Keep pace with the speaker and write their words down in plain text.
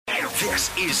This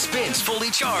is Spins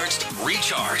Fully Charged,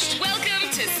 Recharged. Welcome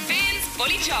to Spins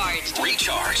Fully Charged,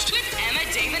 Recharged. with Emma,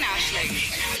 Dave and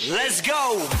Aisling. Let's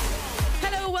go.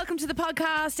 Hello, welcome to the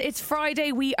podcast. It's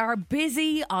Friday. We are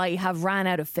busy. I have ran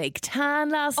out of fake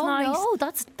tan last night. Oh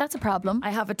no, that's a problem.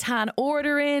 I have a tan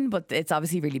order in, but it's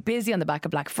obviously really busy on the back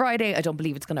of Black Friday. I don't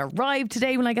believe it's going to arrive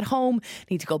today when I get home.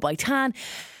 Need to go buy tan.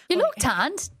 You look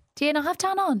tanned. Do you not have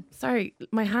tan on? Sorry,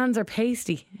 my hands are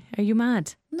pasty. Are you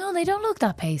mad? No, they don't look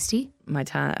that pasty. My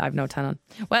tan, I have no tan on.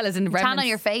 Well, as in remnants. Tan on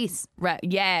your face.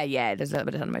 Yeah, there's a little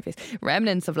bit of tan on my face.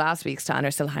 Remnants of last week's tan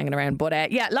are still hanging around.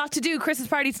 But yeah, lot to do. Christmas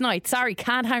party tonight. Sorry,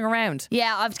 can't hang around.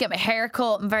 Yeah, I have to get my hair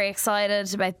cut. I'm very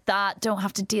excited about that. Don't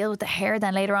have to deal with the hair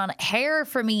then later on. Hair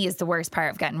for me is the worst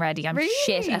part of getting ready. I'm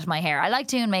shit at my hair. I like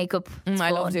doing makeup.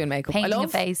 I love doing makeup. Painting a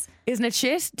face. Isn't it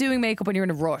shit doing makeup when you're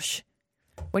in a rush?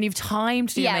 When you've time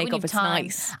to do your makeup, it's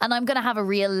nice. And I'm going to have a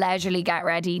real leisurely get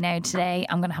ready now today.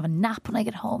 I'm going to have a nap when I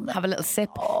get home. Have a little sip.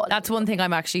 That's one thing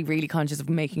I'm actually really conscious of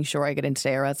making sure I get in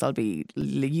today, or else I'll be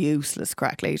useless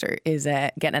crack later, is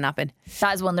getting a nap in.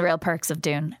 That is one of the real perks of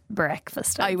doing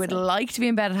breakfast. I would like to be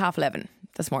in bed at 11:30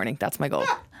 this morning. That's my goal.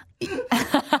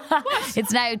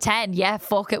 It's now 10. Yeah,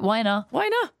 fuck it. Why not? Why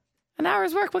not? An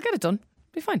hour's work. We'll get it done.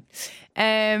 Be fine.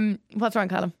 What's wrong,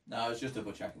 Callum? No, it's just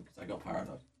double checking because I got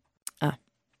paranoid.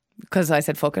 Because I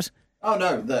said fuck it. Oh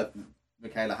no,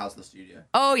 Michaela has the studio.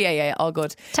 Oh yeah, all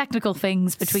good. Technical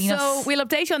things between us. So we'll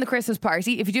update you on the Christmas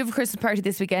party. If you do have a Christmas party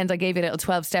this weekend, I gave you a little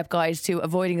 12-step guide to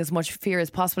avoiding as much fear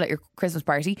as possible at your Christmas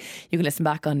party. You can listen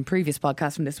back on previous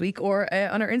podcasts from this week or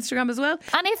on our Instagram as well.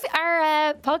 And if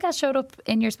our podcast showed up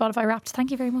in your Spotify Wrapped,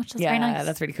 thank you very much. That's very nice. Yeah,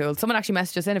 that's really cool. Someone actually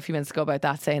messaged us in a few minutes ago about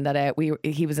that, saying that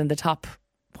he was in the top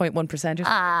 0.1%.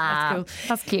 That's cool.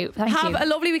 That's cute. Thank you. Have a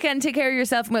lovely weekend. Take care of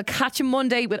yourself, and we'll catch you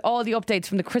Monday with all the updates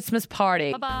from the Christmas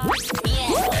party. Bye-bye.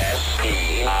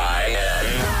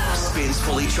 Spins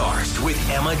Fully Charged with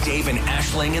Emma, Dave and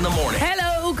Aisling in the morning.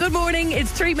 Hello, good morning.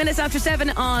 It's 3 minutes after 7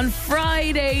 on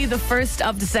Friday, the 1st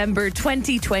of December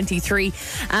 2023.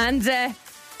 And I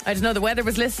don't know, the weather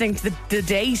was listening to the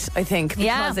date, I think,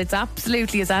 because it's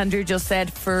absolutely, as Andrew just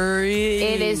said, free.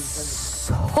 It is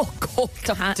so cold.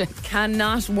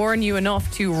 Cannot warn you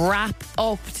enough to wrap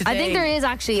up today. I think there is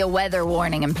actually a weather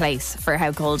warning in place for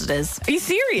how cold it is. Are you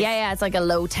serious? Yeah, it's like a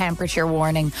low temperature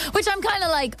warning, which I'm kind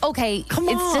of like, okay,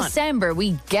 it's December,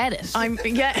 we get it.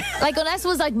 Like, unless it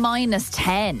was like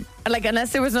 -10. Like,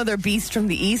 unless there was another beast from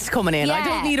the east coming in. I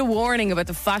don't need a warning about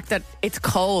the fact that it's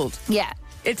cold. Yeah.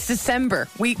 It's December.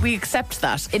 We accept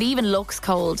that. It even looks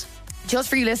cold. Just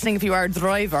for you listening, if you are a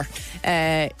driver,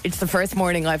 it's the first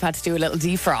morning I've had to do a little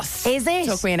defrost. Is it?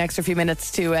 Took me an extra few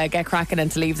minutes to get cracking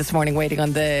and to leave this morning, waiting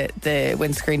on the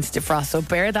windscreens to defrost. So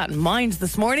bear that in mind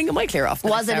this morning. It might clear off.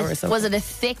 Was it a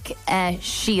thick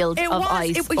shield of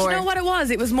ice? You know what it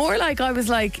was? It was more like, I was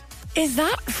like, is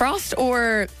that frost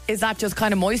or is that just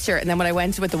kind of moisture? And then when I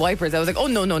went with the wipers, I was like, oh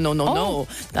no,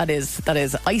 that is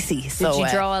icy. So, did you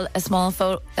draw a small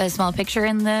picture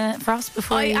in the frost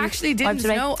before? I actually didn't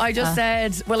know. I just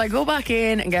said, will I go back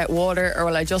in and get water, or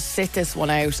will I just sit this one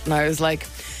out? And I was like,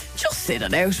 just sit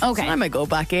it out. Okay. I might go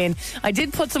back in. I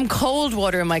did put some cold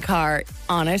water in my car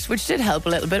on it, which did help a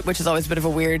little bit, which is always a bit of a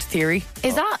weird theory.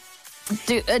 Is that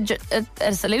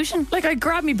a solution? Like, I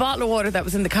grabbed my bottle of water that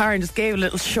was in the car and just gave a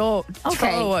little throw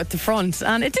at the front,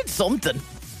 and it did something.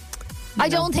 I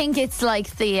don't think it's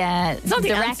like the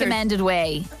recommended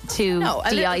way to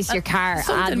de-ice your car.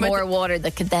 Add more water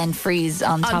that could then freeze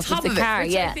on top of the car.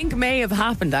 Which I think may have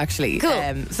happened, actually.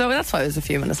 Cool. So that's why I was a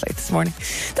few minutes late this morning.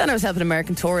 Then I was helping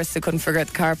American tourists who couldn't figure out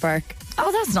the car park.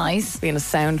 Oh, that's nice. Being a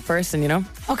sound person, you know.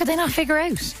 What could they not figure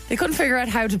out? They couldn't figure out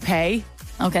how to pay.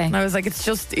 Okay. And I was like, you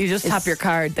just tap your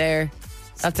card there.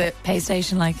 That's it. Pay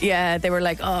station, like. Yeah, they were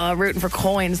like, rooting for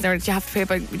coins. They were like, do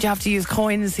you have to use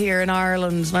coins here in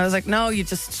Ireland? And I was like, no,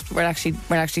 we're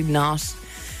actually not.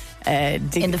 In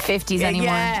the 50s anymore.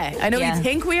 Yeah, I know you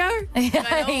think we are.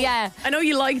 I know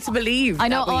you like to believe. I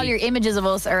know all your images of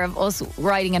us are of us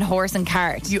riding in horse and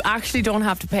cart. You actually don't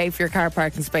have to pay for your car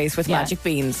parking space with magic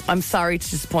beans. I'm sorry to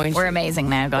disappoint you. We're amazing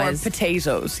now, guys. Or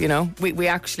potatoes, you know. We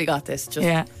actually got this.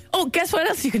 Oh, guess what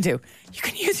else you can do? You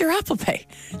can use your Apple Pay.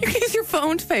 You can use your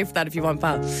phone to pay for that if you want,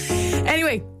 pal.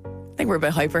 Anyway, I think we're a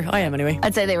bit hyper. I am anyway.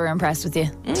 I'd say they were impressed with you.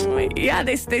 Yeah,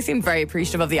 they seemed very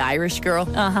appreciative of the Irish girl.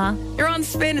 You're on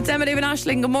Spin. It's Emma, Dave and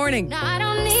Aisling. Good morning. No, I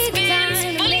don't need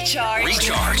Spins Fully Charged.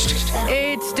 Recharged.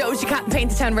 It's Doja Cat and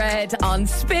Paint the Town Red on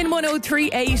Spin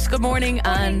 103.8. Good morning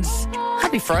and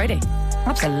happy Friday.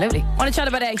 Absolutely. I want to chat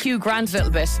about Hugh Grant a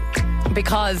little bit,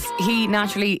 because he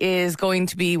naturally is going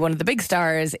to be one of the big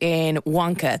stars in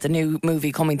Wonka, the new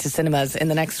movie coming to cinemas in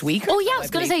the next week. Oh yeah, I was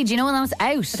going to say, do you know when that was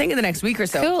out? I think in the next week or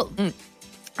so. Cool.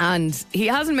 And he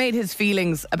hasn't made his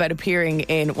feelings about appearing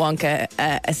in Wonka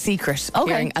a secret,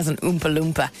 appearing as an Oompa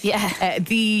Loompa. Yeah.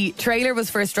 The trailer was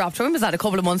first dropped. When was that? A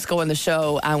couple of months ago on the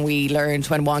show, and we learned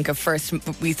when Wonka first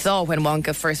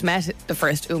met the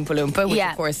first Oompa Loompa, which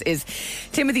of course is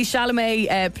Timothy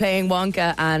Chalamet playing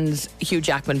Wonka and Hugh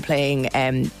Jackman playing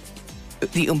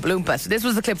the Oompa Loompa. So this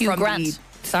was the clip from Grant.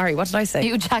 Sorry, what did I say?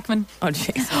 Hugh Jackman. Oh,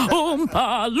 jeez.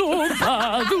 Oompa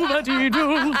Loompa,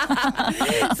 doo-ba-dee-doo.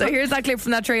 So here's that clip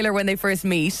from that trailer when they first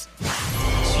meet. So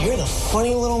you're the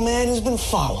funny little man who's been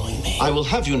following me. I will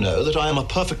have you know that I am a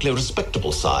perfectly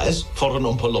respectable size for an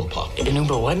Oompa Loompa. An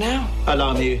Oompa what now?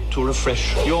 Allow me to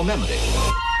refresh your memory.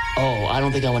 Oh, I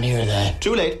don't think I want to hear that.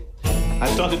 Too late. I've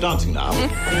started dancing now.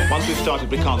 Once we've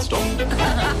started, we can't stop.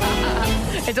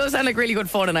 It does sound like really good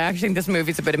fun, and I actually think this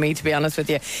movie's a bit of me, to be honest with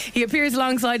you. He appears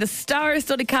alongside a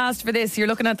star-studded cast for this. You're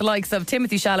looking at the likes of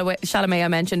Timothy Chalamet, I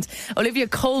mentioned, Olivia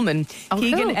Colman,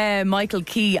 Keegan Michael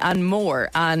Key, and more.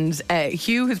 And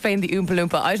Hugh, who's playing the Oompa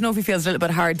Loompa, I don't know if he feels a little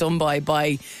bit hard done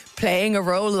by playing a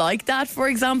role like that, for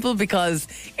example, because,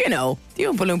 you know, the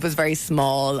Oompa Loompa is very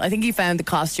small. I think he found the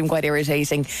costume quite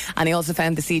irritating, and he also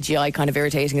found the CGI kind of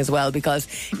irritating as well, because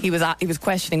he was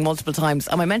questioning multiple times,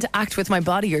 am I meant to act with my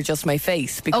body or just my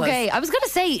face? Because I was going to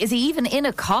say, is he even in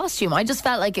a costume? I just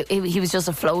felt like he was just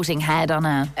a floating head on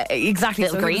a exactly.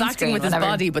 little so green he was acting with his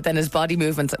body, but then his body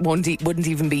movements wouldn't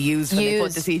even be used when they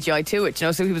put the CGI to it. You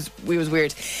know, so he was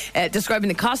weird. Describing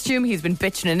the costume, he's been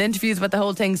bitching in interviews about the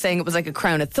whole thing, saying it was like a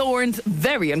crown of thorns,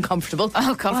 very uncomfortable.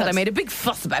 Oh God! He said, I made a big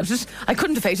fuss about it. I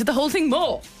couldn't have hated the whole thing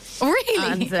more.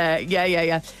 Really? And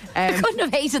yeah. I couldn't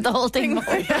have hated the whole thing more.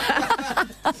 I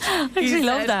actually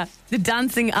love that. The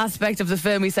dancing aspect of the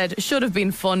film, he said, should have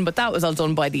been fun, but that was all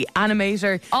done by the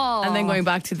animator. Oh. And then going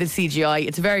back to the CGI,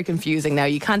 it's very confusing now.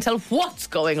 You can't tell what's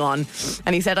going on.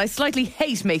 And he said, I slightly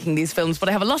hate making these films, but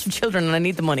I have a lot of children and I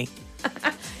need the money.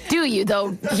 Do you,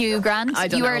 though, Hugh Grant? I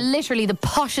don't know. You are literally the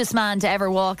poshest man to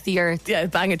ever walk the earth. Yeah,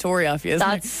 bang a Tory off you, isn't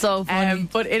That's so funny.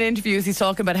 But in interviews, he's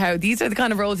talking about how these are the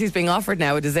kind of roles he's being offered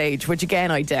now at his age, which again,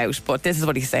 I doubt, but this is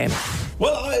what he's saying.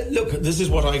 Well, look, this is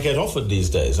what I get offered these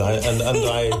days. I am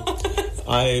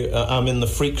in the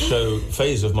freak show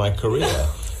phase of my career.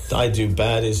 I do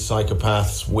baddies,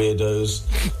 psychopaths, weirdos,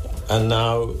 and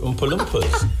now Oompa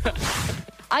Loompas.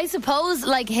 I suppose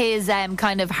like his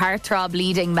kind of heartthrob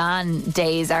leading man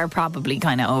days are probably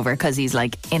kind of over because he's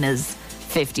like in his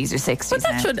 50s or 60s. But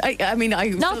that now. should, I mean, I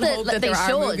Not still hope that they there are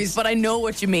should. movies, but I know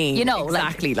what you mean. You know,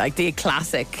 exactly, like the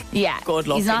classic. Yeah, good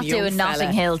looking he's not young doing fella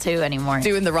Notting Hill 2 anymore.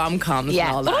 doing the rom-coms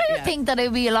and all that. But I would think that it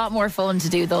would be a lot more fun to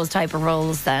do those type of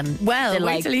roles than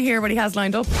wait till you hear what he has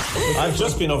lined up. I've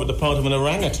just been over the part of an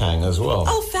orangutan as well.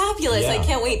 Oh, fabulous. Yeah. I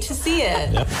can't wait to see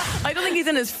it. Yeah. I don't think he's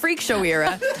in his freak show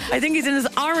era. I think he's in his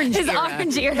orange era. His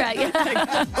orange era, yeah. Like,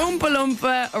 Oompa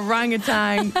Loompa,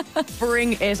 orangutan,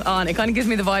 bring it on. It kind of gives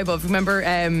me the vibe of, remember,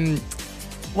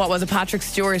 what was it, Patrick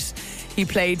Stewart? He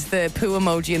played the poo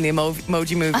emoji in the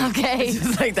emoji movie. Okay. It's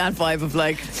just like that vibe of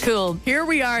like, cool. Here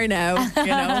we are now, you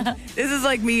know. This is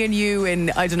like me and you in,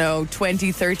 I don't know,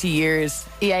 20, 30 years.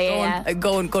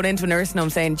 Going into a nursing home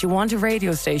saying, do you want a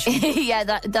radio station?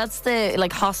 Yeah, that's the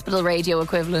like hospital radio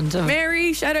equivalent of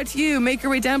Mary, shout out to you. Make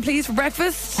your way down, please, for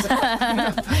breakfast.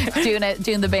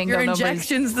 doing the bingo Your numbers.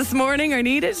 injections this morning are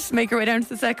needed. Make your way down to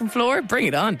the second floor. Bring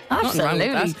it on. Nothing wrong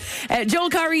with that. Joel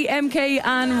Corry, MK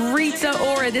and Rita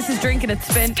Ora. This is Drinking at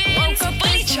Spin. Woke up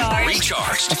fully charged.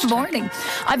 Recharged. This morning,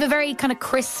 I have a very kind of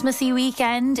Christmassy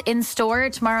weekend in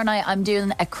store. Tomorrow night, I'm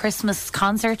doing a Christmas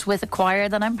concert with a choir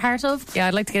that I'm part of. Yeah,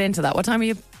 I'd like to get into that. What time are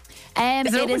you?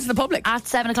 Is it open to the public? At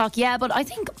 7 o'clock, yeah, but I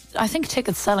think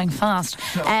tickets selling fast.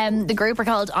 The group are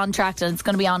called On Track, and it's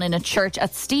going to be on in a church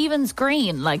at Stephen's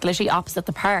Green, like literally opposite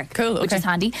the park. Cool, okay. Which is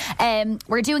handy.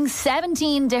 We're doing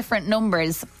 17 different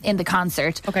numbers in the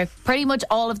concert. Okay. Pretty much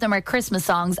all of them are Christmas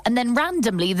songs, and then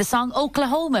randomly the song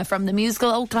Oklahoma from the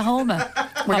musical Oklahoma.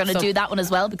 We're going to do that one as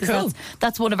well because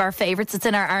that's one of our favourites. It's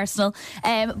in our arsenal.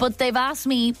 But they've asked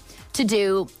me to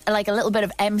do like a little bit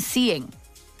of MCing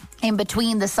in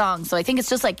between the songs. So I think it's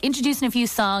just like introducing a few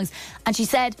songs. And she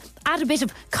said, add a bit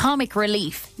of comic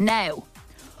relief. Now,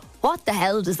 what the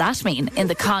hell does that mean in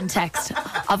the context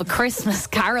of a Christmas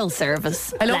carol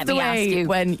service? I love the way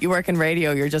when you work in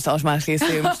radio, you're just automatically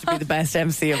assumed to be the best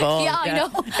MC of all. Yeah, I know.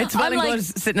 It's well and good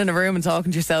sitting in a room and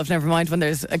talking to yourself, never mind when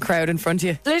there's a crowd in front of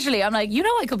you. Literally, I'm like,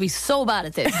 I could be so bad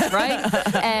at this,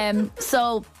 right?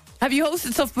 So... Have you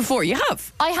hosted stuff before? You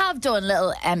have? I have done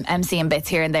little MCing bits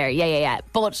here and there, yeah.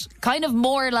 But kind of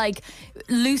more like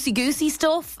loosey-goosey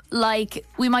stuff, like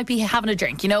we might be having a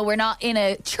drink, we're not in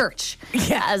a church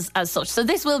as such. So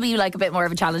this will be like a bit more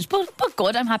of a challenge, but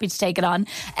good, I'm happy to take it on.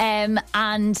 And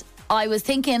I was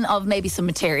thinking of maybe some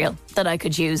material that I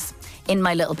could use in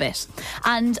my little bit.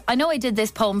 And I know I did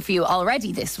this poem for you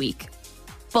already this week,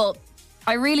 but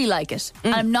I really like it.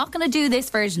 And I'm not going to do this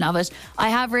version of it. I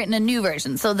have written a new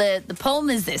version. So the poem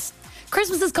is this.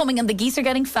 Christmas is coming and the geese are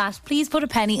getting fat. Please put a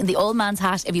penny in the old man's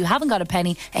hat. If you haven't got a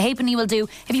penny, a halfpenny will do.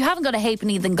 If you haven't got a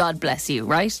halfpenny, then God bless you,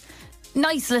 right?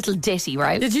 Nice little ditty,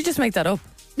 right? Did you just make that up?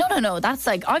 No. That's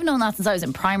like, I've known that since I was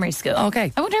in primary school.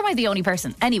 Okay. I wonder am I the only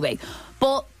person? Anyway,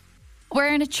 but we're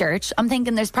in a church. I'm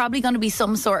thinking there's probably going to be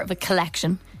some sort of a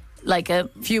collection, like a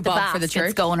few bob for the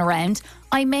church going around.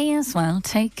 I may as well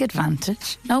take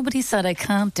advantage. Nobody said I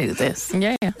can't do this.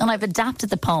 Yeah. And I've adapted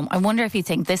the poem. I wonder if you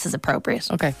think this is appropriate.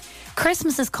 Okay.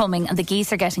 Christmas is coming and the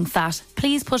geese are getting fat.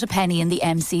 Please put a penny in the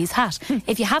MC's hat.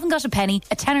 If you haven't got a penny,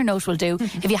 a tenner note will do.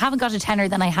 If you haven't got a tenner,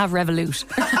 then I have Revolut.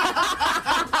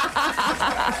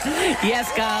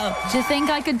 Yes, gal. Do you think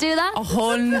I could do that?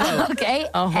 100. Okay.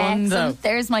 100. Excellent.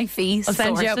 There's my fee. I'll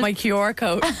send you out my QR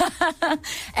code.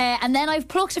 And then I've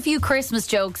plucked a few Christmas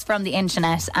jokes from the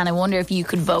internet, and I wonder if you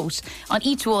could vote on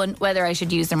each one whether I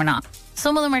should use them or not.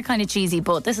 Some of them are kind of cheesy,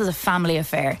 but this is a family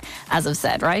affair, as I've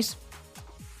said, right?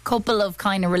 Couple of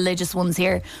kind of religious ones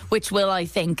here, which will, I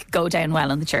think, go down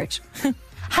well in the church.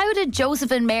 How did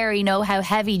Joseph and Mary know how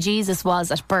heavy Jesus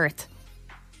was at birth?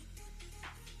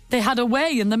 They had a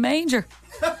way in the manger.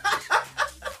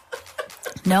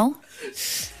 No?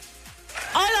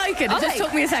 I like it. It just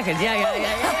took me a second.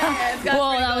 Yeah.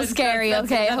 Whoa, that was scary.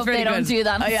 Okay, I hope they don't do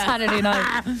that on Saturday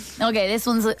night. Okay, this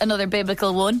one's another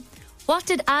biblical one. What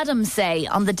did Adam say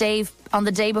on the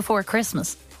day before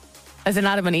Christmas? As in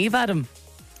Adam and Eve, Adam?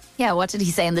 Yeah, what did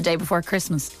he say on the day before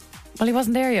Christmas? Well, he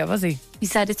wasn't there yet, was he? He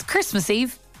said, it's Christmas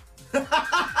Eve.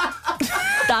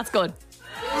 That's good.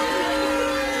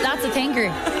 That's a thinker.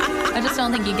 I just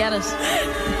don't think you get it.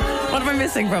 What am I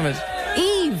missing from it?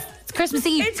 Eve. It's Christmas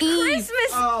Eve. It's Eve.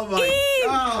 Christmas Oh my Eve.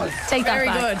 God. Take that Very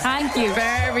back. good. Thank you.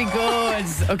 Very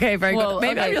good. Okay, very Whoa, good.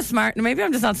 Maybe okay. I'm just smart. Maybe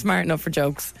I'm just not smart enough for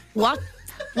jokes. What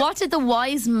did the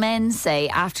wise men say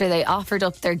after they offered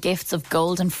up their gifts of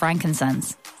gold and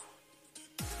frankincense?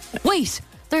 Wait,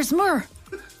 there's myrrh.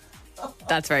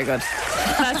 That's very good.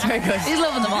 That's very good. He's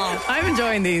loving them all. I'm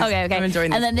enjoying these. Okay. I'm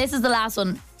enjoying these. And then this is the last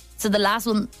one. So the last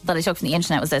one that I took from the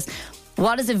internet was this.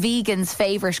 What is a vegan's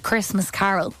favourite Christmas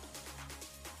carol?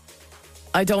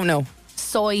 I don't know.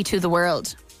 Soy to the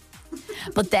world.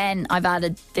 But then I've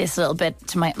added this little bit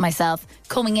to myself.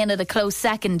 Coming in at a close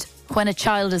second, when a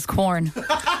child is corn.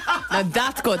 Now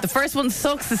that's good. The first one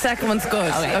sucks. The second one's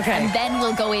good. Okay. And then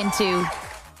we'll go into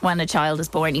when a child is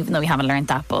born, even though we haven't learned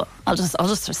that. But I'll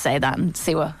just say that and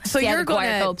see what. So see how you're the choir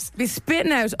going to copes. be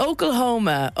spitting out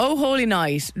Oklahoma, Oh Holy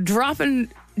Night, dropping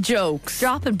jokes,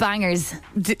 Dropping bangers.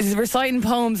 reciting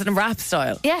poems in a rap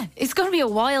style. Yeah, it's going to be a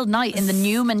wild night in the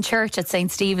Newman Church at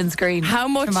St. Stephen's Green. How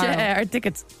much tomorrow. are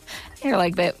tickets? You're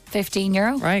like about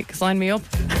 €15. Right, sign me up.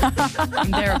 I'm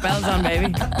there with bells on,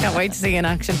 baby. Can't wait to see you in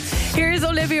action. Here's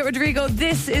Olivia Rodrigo.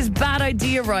 This is Bad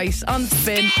Idea Right on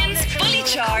Spin. Spins Fully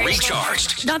Charged.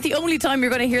 Recharged. Not the only time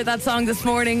you're going to hear that song this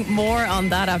morning. More on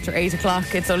that after 8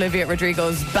 o'clock. It's Olivia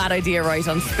Rodrigo's Bad Idea Right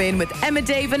on Spin with Emma,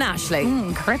 Dave and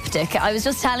Ashling. Cryptic. I was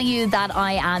just telling you that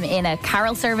I am in a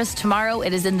carol service tomorrow.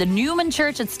 It is in the Newman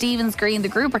Church at Stephen's Green. The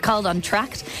group are called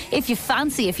Untracked. If you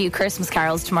fancy a few Christmas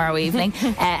carols tomorrow evening,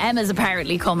 Emma's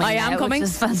apparently coming. I am coming. Which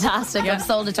is fantastic. Yeah. I've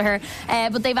sold it to her.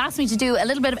 But they've asked me to do a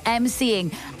little bit of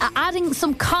emceeing, adding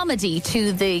some comedy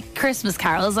to the Christmas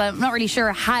carols. I'm not really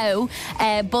sure how,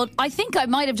 but I think I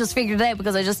might have just figured it out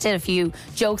because I just did a few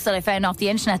jokes that I found off the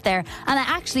internet there. And I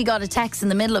actually got a text in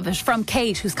the middle of it from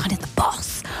Kate, who's kind of the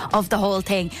boss of the whole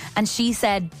thing. And she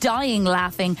said, dying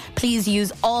laughing, please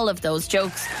use all of those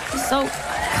jokes. So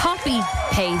copy,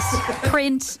 paste,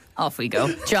 print, off we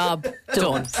go. Job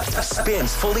done.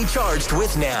 Spins Fully Charged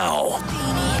with Now.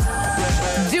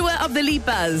 Dua of the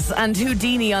Lipas and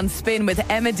Houdini on Spin with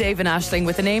Emma, Dave and Ashling.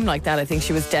 With a name like that, I think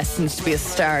she was destined to be a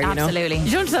star, you know? Absolutely.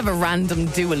 You don't just have a random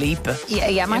Dua Lipa. Yeah,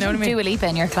 You know imagine what I mean? Dua Lipa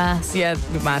in your class. Yeah,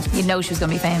 it'd be mad. You'd know she was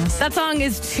going to be famous. That song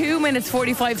is 2 minutes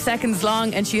 45 seconds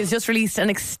long, and she has just released an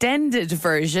extended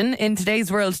version. In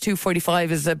today's world,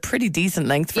 2:45 is a pretty decent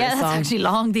length for Yeah, a that's song. actually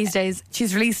long these days.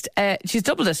 She's released, she's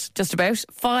doubled it, just about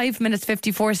 5 minutes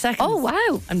 54 seconds. Oh,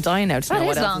 wow. I'm dying now to That know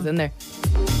what is else long. is in there.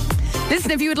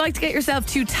 Listen, if you would like to get yourself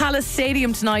to Tallaght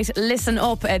Stadium tonight, listen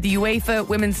up. The UEFA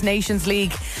Women's Nations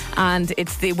League, and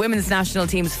it's the women's national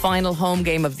team's final home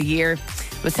game of the year.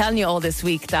 I was telling you all this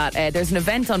week that there's an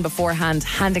event on beforehand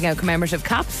handing out commemorative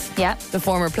caps Yeah. to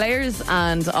former players,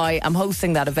 and I am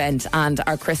hosting that event, and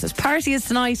our Christmas party is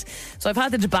tonight. So I've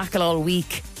had the debacle all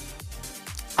week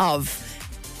of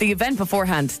the event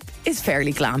beforehand is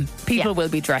fairly glam. People will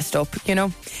be dressed up, you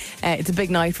know. It's a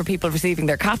big night for people receiving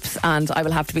their caps, and I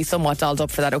will have to be somewhat dolled up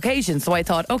for that occasion. So I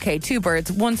thought, okay, 2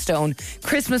 birds, 1 stone.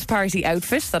 Christmas party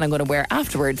outfit that I'm going to wear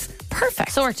afterwards.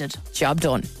 Perfect. Sorted. Job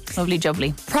done. Lovely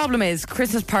jubbly. Problem is,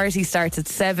 Christmas party starts at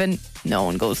 7. No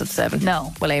one goes at 7.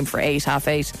 No. We'll aim for 8, half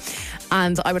 8.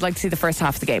 And I would like to see the first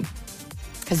half of the game.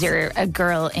 Because you're a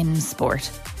girl in sport.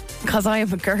 Because I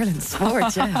am a girl in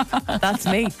sport, yeah. That's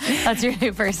me. That's your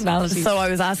new personality. So I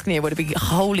was asking you, would it be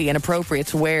wholly inappropriate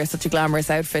to wear such a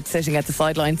glamorous outfit sitting at the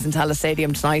sidelines in Tallaght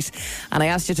Stadium tonight? And I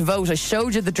asked you to vote. I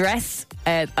showed you the dress,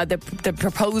 the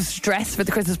proposed dress for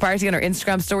the Christmas party on our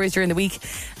Instagram stories during the week,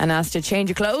 and asked you to change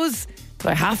your clothes. Do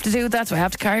I have to do that? Do I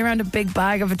have to carry around a big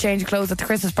bag of a change of clothes at the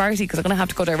Christmas party? Because I'm going to have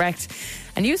to go direct.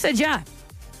 And you said yeah.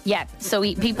 Yeah, so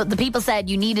the people said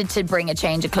you needed to bring a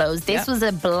change of clothes. This was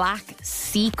a black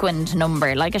sequined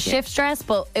number, like a shift dress,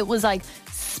 but it was like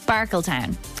Sparkle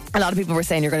Town. A lot of people were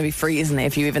saying you're going to be freezing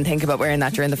if you even think about wearing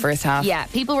that during the first half. Yeah,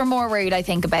 people were more worried, I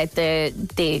think, about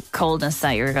the coldness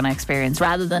that you were going to experience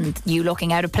rather than you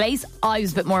looking out of place. I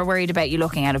was a bit more worried about you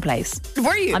looking out of place.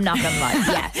 Were you? I'm not going to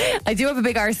lie, yeah. I do have a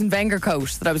big Arsene Wenger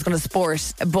coat that I was going to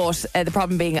sport, but the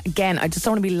problem being, again, I just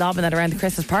don't want to be lobbing that around the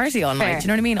Christmas party all night. Fair. Do you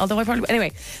know what I mean? Although I probably...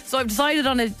 Anyway, so I've decided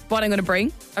on what I'm going to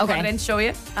bring. I brought it in to show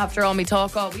you after all me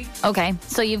talk all week. Okay,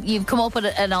 so you've come up with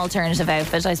an alternative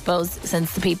outfit, I suppose,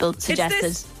 since the people suggested...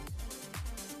 It's this.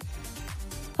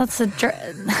 That's the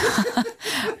dress.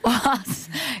 What?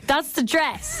 That's the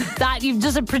dress. That you've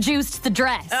just produced the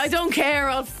dress. I don't care.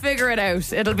 I'll figure it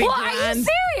out. It'll be What? grand. Are you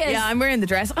serious? Yeah, I'm wearing the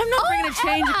dress. I'm not bringing a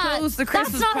change of clothes to the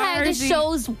Christmas That's not party.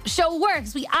 how this show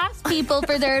works. We ask people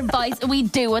for their advice and we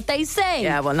do what they say.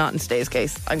 Yeah, well, not in today's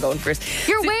case. I'm going first.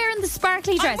 You're wearing the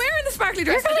sparkly dress. I'm wearing the sparkly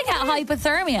dress. You're going to get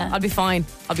hypothermia. I'll be fine.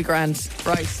 I'll be grand.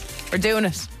 Right. We're doing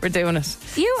it. We're doing it.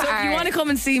 So if you want to come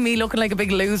and see me looking like a big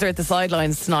loser at the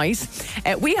sidelines tonight,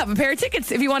 we have a pair of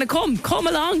tickets. If you want to come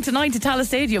along tonight to Tallaght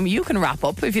Stadium. You can wrap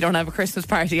up if you don't have a Christmas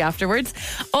party afterwards.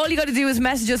 All you got to do is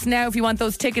message us now if you want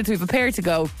those tickets. We have a pair to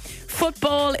go.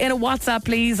 Football in a WhatsApp,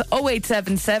 please.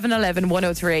 087 711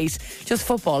 1038. Just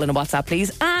football in a WhatsApp,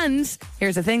 please. And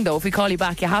here's the thing, though. If we call you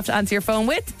back, you have to answer your phone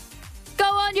with "Go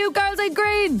on, you girls in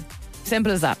green."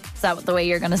 Simple as that. Is that the way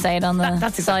you're going to say it on the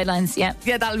sidelines? Yeah.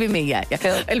 Yeah, that'll be me, yeah.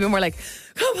 Cool. It'll be more like,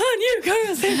 come on, you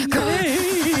girls in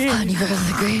green. Come on, you girls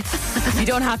in green. You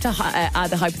don't have to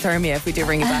add the hypothermia if we do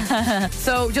bring you back.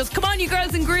 So just come on, you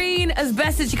girls in green, as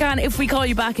best as you can. If we call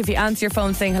you back, if you answer your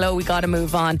phone saying hello, we got to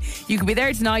move on. You can be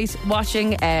there tonight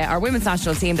watching our women's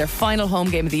national team, their final home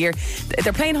game of the year.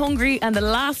 They're playing Hungary, and the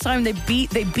last time they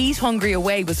beat Hungary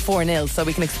away was 4-0. So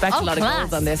we can expect a lot of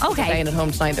goals on this. Okay. They're playing at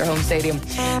home tonight, their home stadium.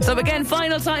 So again,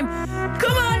 final time.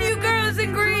 Come on, you girls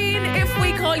in green. If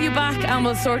we call you back, and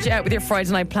we'll sort you out with your Friday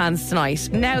night plans tonight.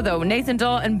 Now though, Nathan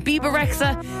Daw and Biba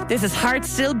Rexa. This is Heart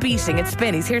Still Beating. It's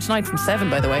Spin. He's here tonight from 7,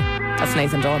 by the way. That's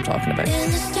Nathan Daw I'm talking about.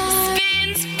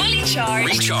 Spins Fully Charged.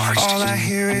 Recharged. All I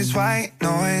hear is white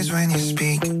noise when you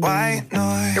speak. White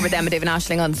noise. Here with Emma, David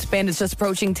Ashling on Spin. It's just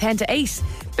approaching 10 to 8.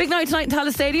 Big night tonight in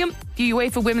Tallaght Stadium. The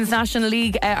UEFA Women's National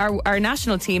League, our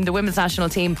national team, the women's national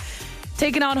team,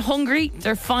 taking on Hungary,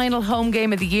 their final home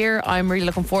game of the year. I'm really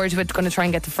looking forward to it. Going to try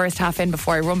and get the first half in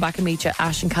before I run back and meet you,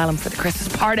 Ash and Callum, for the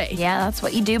Christmas party. Yeah, that's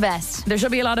what you do best. There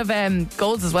should be a lot of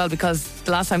goals as well, because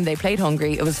the last time they played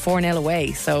Hungary, it was 4-0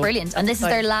 away. So Brilliant. And this is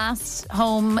their last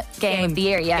home game of the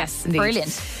year. Yeah. Yes, indeed. Brilliant.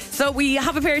 So we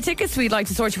have a pair of tickets we'd like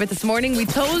to sort you with this morning. We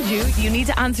told you need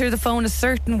to answer the phone a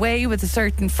certain way with a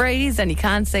certain phrase, and you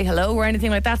can't say hello or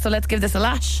anything like that. So let's give this a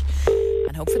lash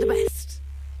and hope for the best.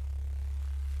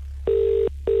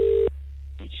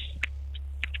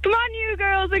 Come on, you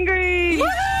girls in green.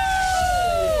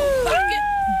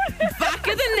 Back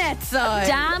of the net side.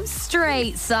 Damn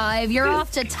straight, Sive. You're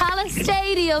off to Tallaght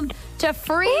Stadium to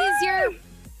freeze your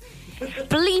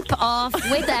bleep off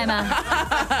with Emma.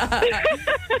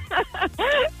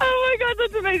 Oh my God,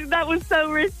 that's amazing. That was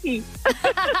so risky.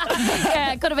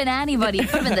 Yeah, it could have been anybody. It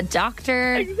could have been the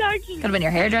doctor. Exactly. Could have been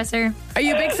your hairdresser. Are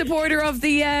you a big supporter of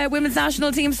the women's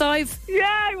national team, Sive? Yeah,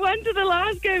 I went to the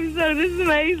last game, so this is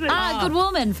amazing. Good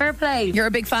woman. Fair play. You're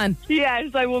a big fan.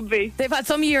 Yes, I would be. They've had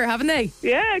some year, haven't they?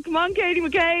 Yeah, come on, Katie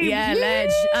McCabe. Yeah, Woo!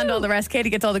 ledge. And all the rest. Katie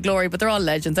gets all the glory, but they're all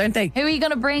legends, aren't they? Who are you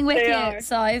going to bring with They you, are.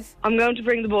 Sive? I'm going to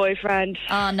bring the boyfriend.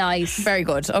 Oh, nice. Very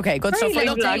good. Okay, good stuff. Well,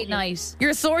 Brilliant look, date night.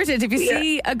 you're sorted. If you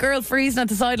see a girl freezing at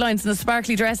the sidelines in a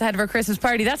sparkly dress ahead of her Christmas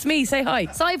party, that's me. Say hi.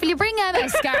 Sive, will you bring Emma a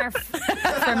scarf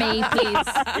for me, please?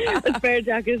 That's fair,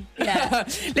 jacket. Yeah.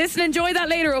 Listen, enjoy that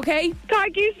later, okay?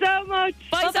 Thank you so much.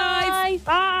 Bye, Sive.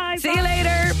 Bye. See you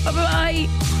later. Bye-bye.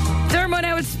 Dermot,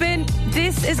 now it's Spin. This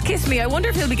This is Kiss Me. I wonder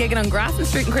if he'll be gigging on Grafton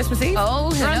Street on Christmas Eve.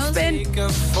 Oh, who We're on knows? Spin.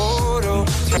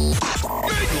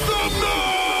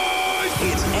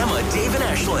 It's Emma, Dave and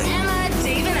Ashling. Emma,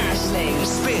 Dave and Ashling.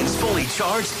 Spins Fully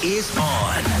Charged is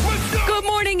on. Good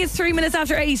morning. It's 3 minutes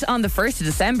after 8 on the 1st of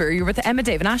December. You're with Emma,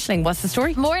 Dave and Ashling. What's the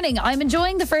story? Morning. I'm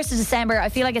enjoying the 1st of December. I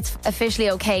feel like it's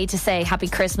officially okay to say Happy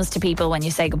Christmas to people when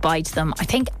you say goodbye to them. I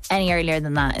think any earlier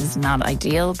than that is not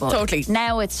ideal, but Totally.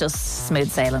 now it's just smooth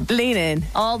sailing. Lean in.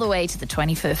 All the way to the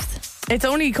 25th. It's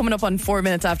only coming up on 4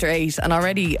 minutes after 8, and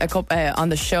already on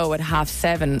the show at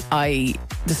 7:30, I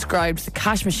described the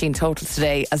cash machine totals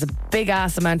today as a big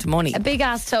ass amount of money. A big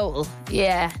ass total.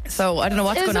 Yeah. So I don't know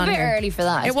what's It was going on a bit here. early for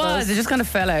that, I It was. suppose. It just kind of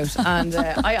fell out. And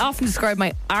I often describe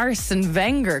my Arsene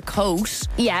Wenger coat.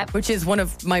 Yeah. Which is one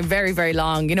of my very, very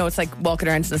long, it's like walking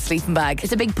around in a sleeping bag.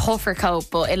 It's a big puffer coat,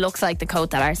 but it looks like the coat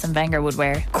that Arsene Wenger would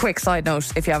wear. Quick side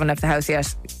note, if you haven't left the house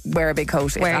yet, wear a big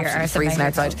coat. Wear your It's absolutely Arsene freezing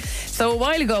Wenger outside. coat. So a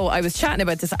while ago, I was chatting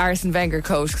about this Arsene Wenger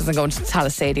coat because I'm going to the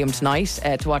Tallaght Stadium tonight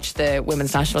to watch the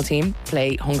women's national team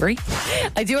play Hungary.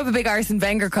 I do have a big Arsene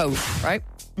Wenger coat, right?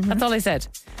 That's all I said.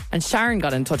 And Sharon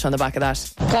got in touch on the back of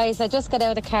that. Guys, I just got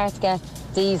out of the car to get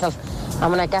diesel,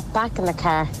 and when I got back in the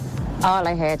car, all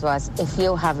I heard was, if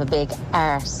you have a big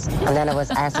arse, and then it was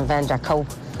Arsene Wenger coat.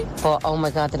 But oh my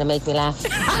God, did it make me laugh.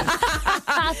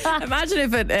 Imagine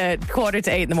if at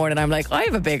 7:45 in the morning I'm like, I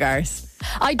have a big arse.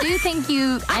 I do think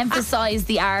you emphasise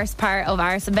the arse part of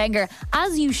Arsene Wenger,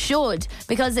 as you should,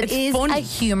 because It's is funny. a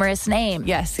humorous name.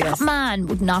 Yes. That man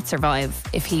would not survive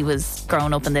if he was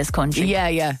growing up in this country.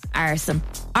 Yeah. Arsene.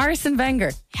 Arsene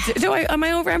Wenger. Am I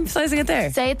overemphasizing it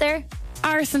there? Say it there.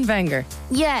 Arsene Wenger.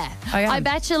 Yeah. I am. I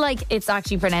bet you it's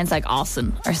actually pronounced like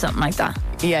Austin or something like that.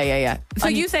 Yeah. So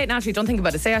you say it naturally. Don't think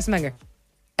about it. Say Arsene Wenger.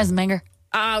 Arsene Wenger.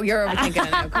 Oh, you're overthinking it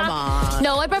now. Come on.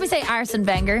 No, I'd probably say Arsene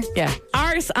Wenger. Yeah.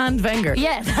 Arse and Wenger.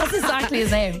 Yeah, that's exactly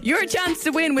his name. Your chance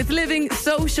to win with Living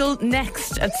Social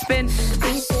next at Spin.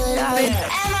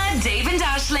 Emma, Dave and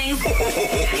Ashling.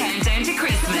 Countdown to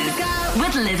Christmas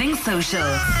with Living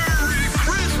Social.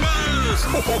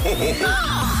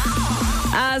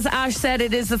 As Ash said,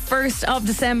 it is the 1st of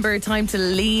December, time to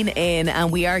lean in,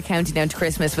 and we are counting down to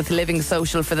Christmas with Living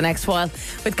Social for the next while,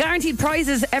 with guaranteed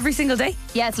prizes every single day.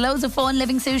 Yeah, it's loads of fun.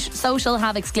 Living Social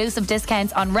have exclusive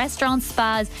discounts on restaurants,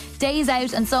 spas, days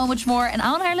out, and so much more. And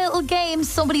on our little game,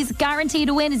 somebody's guaranteed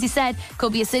to win, as you said.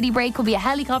 Could be a city break, could be a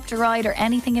helicopter ride, or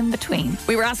anything in between.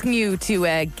 We were asking you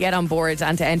to get on board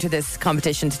and to enter this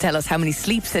competition to tell us how many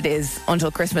sleeps it is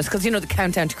until Christmas, because the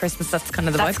countdown to Christmas, that's kind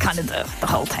of the That's vibe. kind of the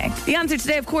whole thing. The answer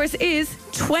today, of course, is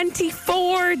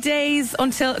 24 days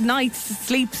until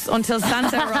sleeps until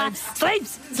Santa arrives.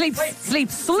 Sleeps,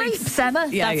 Emma.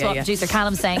 Yeah, That's what producer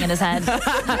Callum's saying in his head.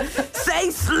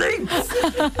 Say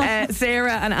sleeps.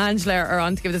 Sarah and Angela are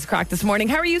on to give this a crack this morning.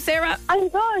 How are you, Sarah? I'm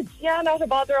good. Yeah, not a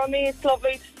bother on me. It's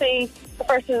lovely to see the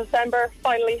 1st of December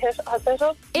finally has hit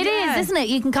us. It is, isn't it?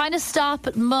 You can kind of stop,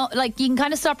 you can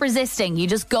kind of stop resisting. You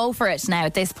just go for it now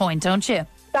at this point, don't you?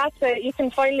 That's it. You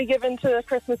can finally give in to the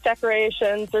Christmas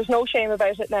decorations. There's no shame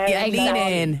about it now. Yeah, lean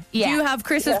in. Yeah. Do you have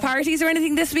Christmas parties or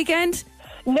anything this weekend?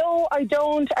 No, I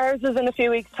don't. Ours is in a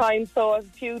few weeks' time, so I have a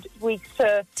few weeks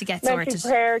to get mentally sorted.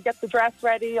 prepare, get the dress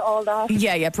ready, all that.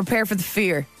 Yeah, prepare for the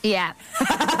fear. Yeah.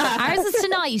 Ours is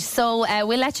tonight, so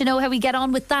we'll let you know how we get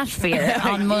on with that fear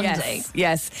on Monday.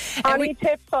 Yes. Any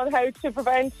tips on how to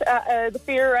prevent the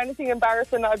fear or anything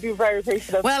embarrassing, I'd be very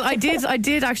appreciative. Well, I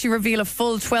did actually reveal a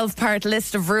full 12-part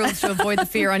list of rules to avoid the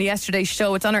fear on yesterday's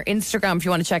show. It's on our Instagram if you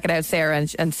want to check it out, Sarah, and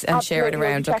share it Absolutely,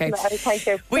 around. we'll be Okay. checking it out. Thank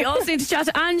you. We also need to chat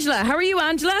to Angela. How are you,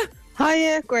 Angela?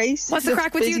 Hiya, great. What's the Just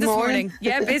crack with you busy this morning?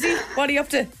 Yeah, busy? What are you up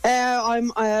to? I'm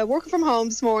working from home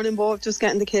this morning, but just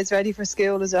getting the kids ready for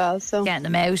school as well. So Getting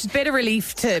them out. Bit of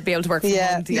relief to be able to work from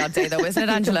home the odd day, though, isn't it,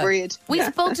 Angela? Breed. We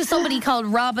spoke to somebody called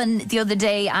Robin the other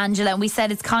day, Angela, and we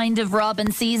said it's kind of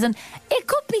Robin season. It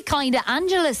could be kind of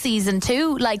Angela season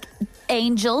too, like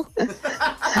Angel on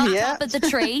top of the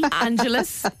tree.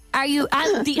 Angelus. Are you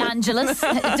the Angelus?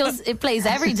 It plays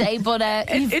every day, but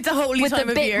it's a holy with time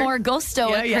a of bit year. more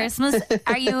gusto at Yeah. Christmas.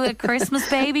 Are you a Christmas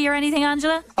baby or anything,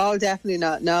 Angela? Oh, definitely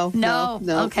not. No.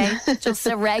 Okay, just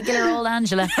a regular old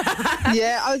Angela.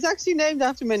 Yeah, I was actually named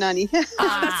after my nanny.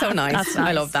 That's so nice. That's nice.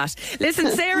 I love that.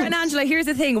 Listen, Sarah and Angela, here's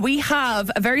the thing. We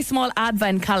have a very small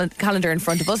advent calendar in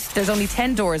front of us. There's only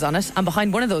 10 doors on it, and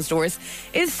behind one of those doors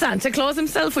is Santa Claus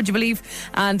himself, would you believe?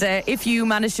 And if you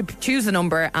manage to choose a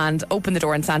number and open the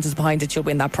door and Santa's behind it, you'll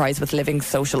win that prize with Living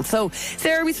Social. So,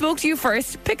 Sarah, we spoke to you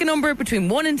first. Pick a number between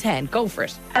 1 and 10. Go for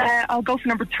it. I'll go for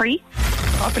number 3.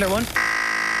 Popular one.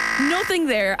 Nothing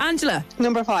there. Angela.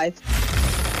 Number 5.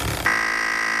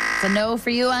 It's a no for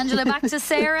you, Angela. Back to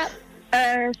Sarah.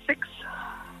 6.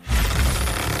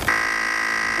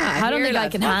 I don't think I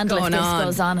can handle if this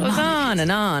goes on and Goes on. on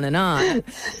and on and on.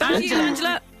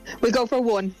 Angela. We'll go for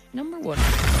 1. Number 1.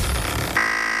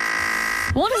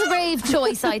 One is a brave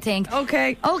choice, I think.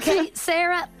 Okay,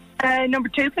 Sarah. Number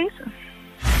 2, please.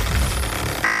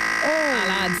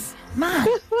 lads. Man,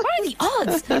 what are the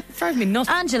odds? Drive me nuts.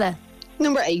 Angela.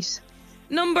 Number 8.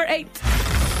 Number 8.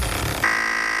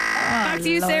 Back to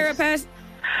you, Lord. Sarah Pett.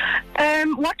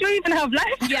 What do I even have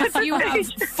left? Yes, you have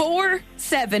 4,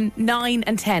 7, 9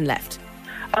 and 10 left.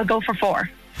 I'll go for 4.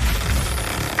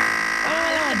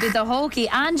 That'd be the hokey.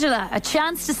 Angela, a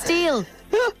chance to steal.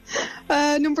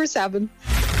 Number 7.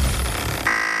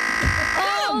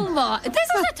 Oh my! This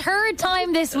is the third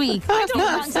time this week. I don't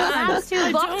understand. Last 2 I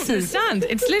don't boxes. understand.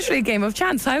 It's literally a game of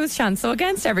chance. I was chance, so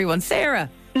against everyone. Sarah.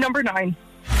 Number 9.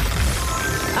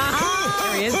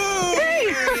 There he is. There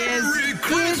he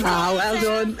is. Oh, well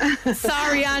done.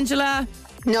 Sorry, Angela.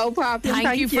 No problem.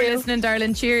 Thank you for listening,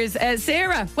 darling. Cheers.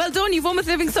 Sarah, well done. You've won with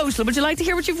Living Social. Would you like to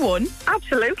hear what you've won?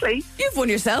 Absolutely. You've won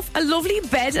yourself a lovely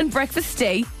bed and breakfast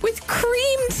stay with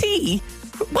cream tea.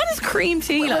 What is cream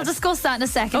tea? We'll discuss that in a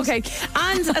second. Okay.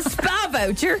 And a spa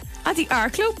voucher at the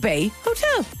Arklow Bay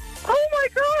Hotel. Oh my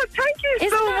God, thank you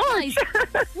Isn't so that much.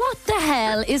 nice? What the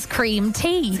hell is cream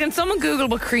tea? Can someone Google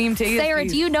what cream tea is? Sarah,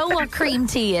 please? do you know what cream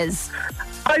tea is?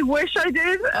 I wish I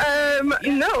did.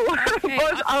 No, Okay.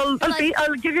 but I'll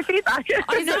give you feedback.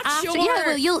 I'm not After, sure. yeah,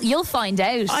 well, you'll find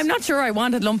out. I'm not sure I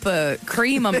want a lump of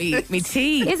cream on me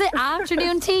tea. Is it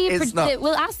afternoon tea? It's not.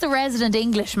 We'll ask the resident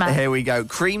Englishman. Here we go.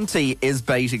 Cream tea is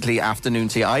basically afternoon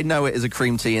tea. I know it is a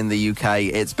cream tea in the UK.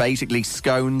 It's basically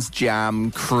scones,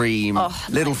 jam, cream,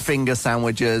 little finger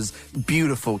sandwiches,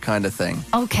 beautiful kind of thing.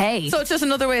 Okay. So it's just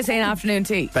another way of saying afternoon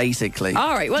tea. Basically.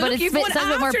 All right. Well, But look, it's you've a bit- won sounds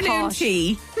a bit more afternoon posh.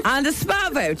 tea and a spa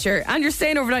voucher, and you're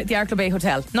staying overnight at the Arklow Bay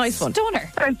Hotel. Nice one. Stunner.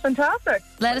 Sounds fantastic.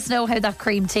 Let us know how that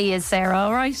cream tea is, Sarah,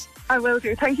 all right? I will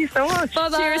do. Thank you so much.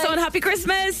 Bye-bye. Cheers on. Happy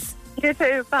Christmas. You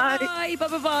too. Bye. Bye. Bye.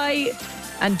 Bye. Bye.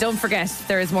 And don't forget,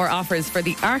 there is more offers for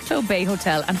the Arklow Bay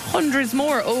Hotel and hundreds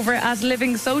more over at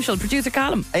Living Social. Producer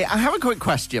Callum. Hey, I have a quick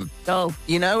question. Oh.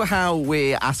 You know how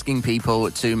we're asking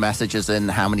people to message us in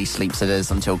how many sleeps it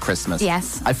is until Christmas?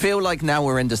 Yes. I feel like now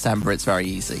we're in December, it's very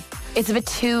easy. It's a bit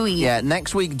too easy. Yeah,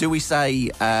 next week, do we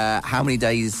say how many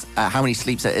days, how many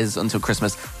sleeps it is until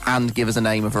Christmas and give us a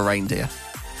name of a reindeer?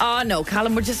 Oh, no,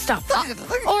 Callum, would you stop that? It's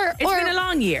been a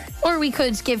long year. Or we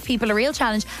could give people a real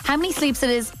challenge. How many sleeps it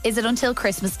is it until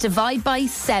Christmas? Divide by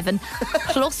 7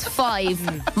 plus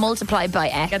 5 multiplied by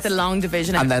X. Get the long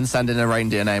division. And then send in a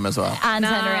reindeer name as well. And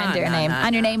send around your name.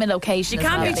 And your name and location. You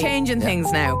can't be changing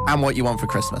things now. And what you want for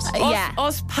Christmas. Yeah.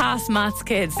 Us past maths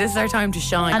kids, this is our time to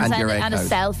shine. And, And send your and a code.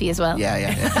 selfie as well.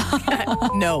 Yeah.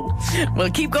 No.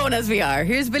 We'll keep going as we are.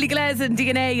 Here's Billy Glez and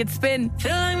DNA. It's Spin.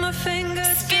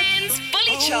 Spins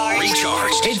Fully Charged.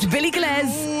 Recharged. It's Billy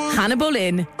Glez, Hannah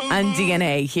Boleyn, and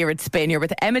DNA here at Spin. You're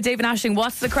with Emma, Dave, and Aisling.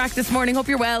 What's the crack this morning? Hope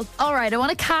you're well. All right, I want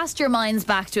to cast your minds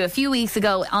back to a few weeks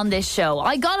ago on this show.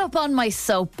 I got up on my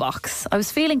soapbox. I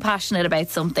was feeling passionate about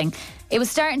something. It was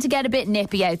starting to get a bit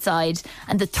nippy outside,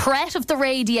 and the threat of the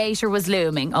radiator was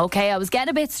looming. Okay, I was getting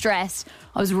a bit stressed.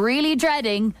 I was really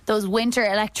dreading those winter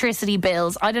electricity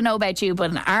bills. I don't know about you,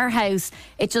 but in our house,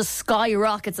 it just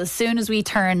skyrockets as soon as we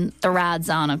turn the rads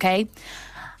on, okay?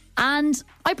 And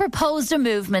I proposed a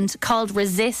movement called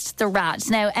Resist the Rat.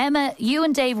 Now, Emma, you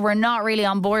and Dave were not really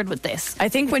on board with this. I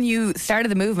think when you started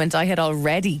the movement, I had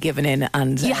already given in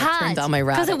and You had, turned on my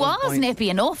rad. because it at one was point. nippy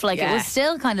enough. Like, it Yeah. was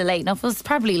still kind of late enough. It was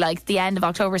probably like the end of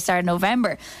October, start of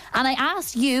November. And I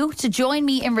asked you to join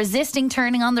me in resisting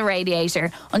turning on the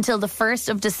radiator until the 1st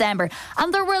of December.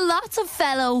 And there were lots of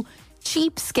fellow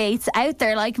cheapskates out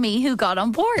there like me who got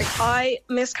on board. I,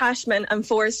 Miss Cashman, and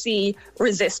 4C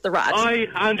resist the rat. I,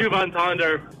 Andrew Van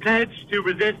Tonder, pledge to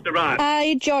resist the rat.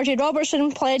 I, Georgie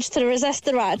Robertson, pledge to resist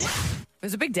the rat. It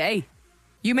was a big day.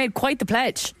 You made quite the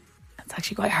pledge. It's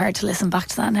actually quite hard to listen back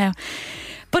to that now.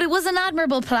 But it was an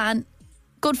admirable plan.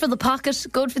 Good for the pocket,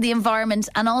 good for the environment,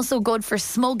 and also good for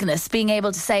smugness, being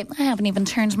able to say, I haven't even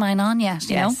turned mine on yet,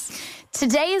 you know?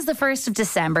 Today is the 1st of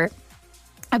December.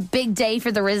 A big day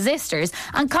for the resistors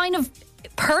and kind of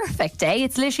perfect day.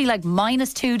 It's literally like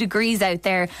 -2 degrees out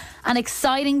there. An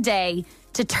exciting day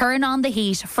to turn on the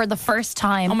heat for the first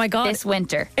time this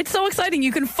winter. It's so exciting.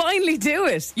 You can finally do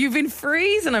it. You've been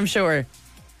freezing, I'm sure.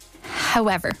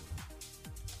 However.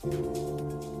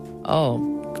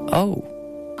 Oh.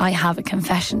 I have a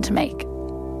confession to make.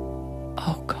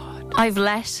 Oh, God. I've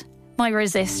let my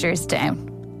resistors down.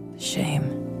 Shame.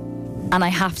 And I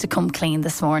have to come clean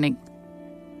this morning.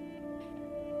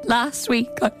 Last week,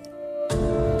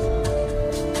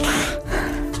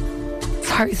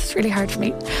 Sorry, this is really hard for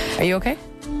me. Are you okay?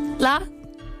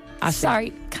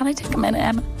 Sorry, Can I take a minute,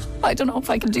 Emma? I don't know if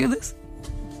I can do this.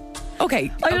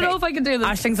 Okay. I don't know if I can do this.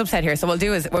 Ashling's upset here. So what we'll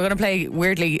do is we're going to play,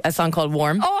 weirdly, a song called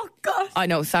Warm. Oh, God. I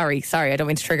know. Sorry. I don't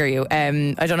mean to trigger you.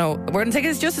 I don't know. We're going to take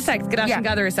this just a sec. Get Ashling,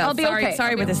 gather herself. I'll be okay.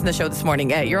 Sorry about this in the show this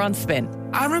morning. You're on Spin.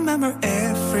 I remember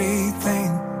everything.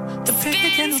 The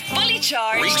Spins Fully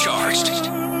Charged. Recharged.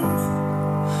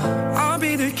 I'll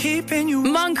be there keeping you.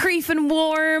 Moncrief and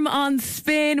Warm on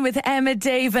Spin with Emma,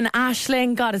 Dave and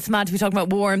Ashling. God, it's mad to be talking about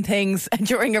warm things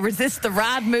during a Resist the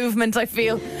Rad movement, I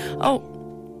feel.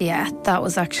 Oh. Yeah, that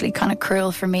was actually kind of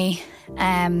cruel for me.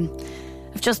 I've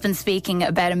just been speaking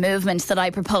about a movement that I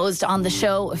proposed on the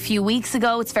show a few weeks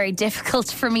ago. It's very difficult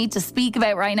for me to speak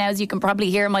about right now, as you can probably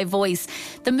hear my voice.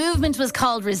 The movement was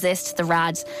called Resist the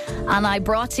Rad, and I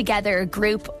brought together a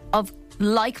group of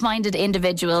like-minded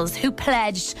individuals who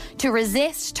pledged to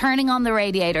resist turning on the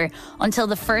radiator until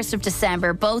the 1st of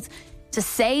December, both to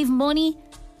save money,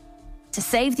 to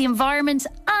save the environment,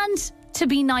 and to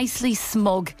be nicely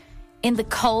smug in the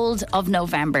cold of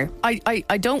November. I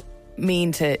don't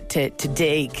mean to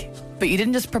dig, but you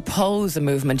didn't just propose a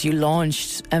movement, you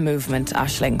launched a movement,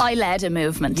 Ashling. I led a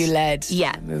movement. You led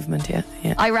a movement, yeah.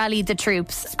 I rallied the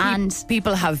troops, and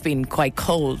people have been quite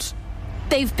cold.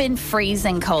 They've been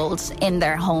freezing cold in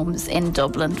their homes in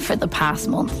Dublin for the past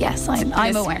month. Yes,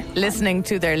 I'm aware. Listening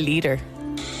to their leader.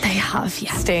 They have,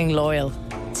 yeah. Staying loyal.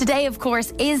 Today, of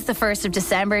course, is the 1st of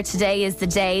December. Today is the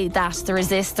day that the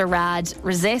Resist the Rad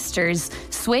resistors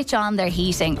switch on their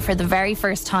heating for the very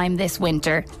first time this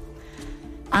winter.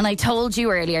 And I told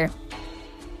you earlier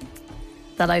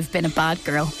that I've been a bad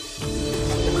girl.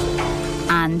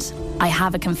 And I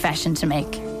have a confession to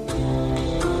make.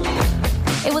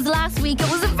 It was last week. It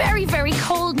was a very, very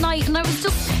cold night, and it was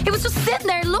just sitting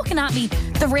there looking at me.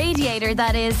 The radiator,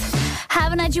 that is.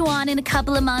 Haven't had you on in a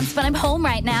couple of months, but I'm home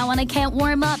right now and I can't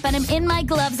warm up, and I'm in my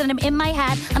gloves and I'm in my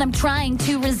hat and I'm trying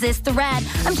to resist the rad.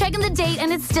 I'm checking the date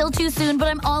and it's still too soon, but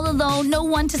I'm all alone, no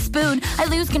one to spoon. I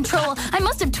lose control. I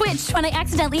must have twitched when I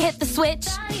accidentally hit the switch.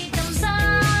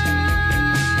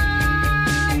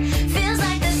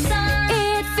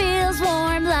 It feels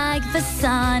warm like the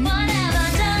sun.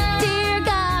 Dear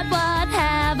God, what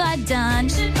have I done?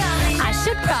 I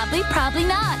should probably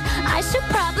not. I should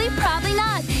probably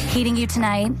not. Heating you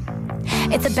tonight,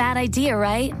 it's a bad idea,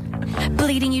 right?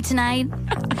 Bleeding you tonight,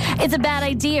 it's a bad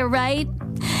idea, right?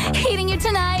 Heating you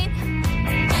tonight,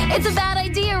 it's a bad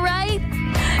idea, right?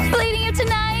 Bleeding you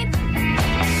tonight.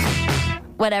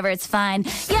 Whatever, it's fine.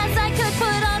 Yes, I could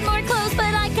put on more clothes,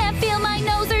 but I can't feel my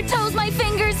nose or toes. My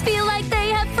fingers feel like they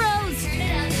have froze.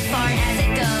 Far as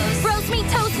it goes. Roast me,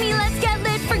 toast me, let's get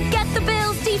lit. Forget the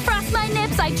bills, defrost my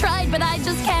nips. I tried, but I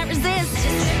just can't resist.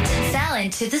 Fell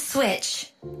into the switch.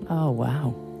 Oh,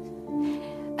 wow.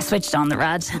 I switched on the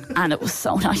rad and it was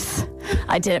so nice.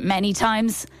 I did it many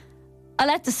times. I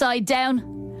let the side down.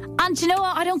 And you know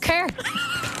what? I don't care.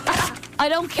 I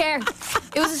don't care.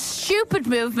 It was a stupid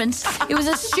movement. It was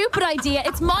a stupid idea.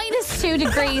 It's -2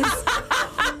 degrees.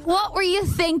 What were you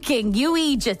thinking, you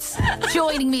Egypts,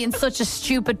 joining me in such a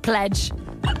stupid pledge?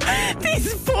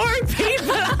 These poor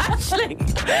people, Ashling.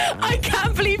 I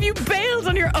can't believe you bailed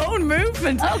on your own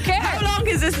movement. Okay. How long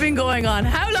has this been going on?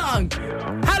 How long?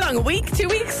 A week? 2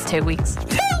 weeks? 2 weeks.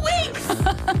 2 weeks!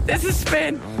 This is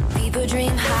Spin. People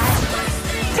dream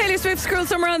high. Taylor Swift's Cruel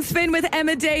Summer on Spin with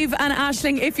Emma, Dave and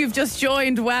Ashling. If you've just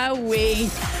joined, wowee.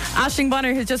 Ashling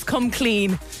Bonner has just come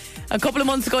clean. A couple of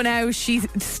months ago now, she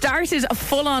started a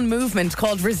full-on movement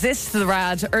called Resist the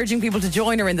Rad, urging people to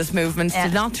join her in this movement, to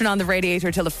not turn on the radiator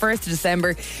till the 1st of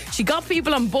December. She got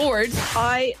people on board.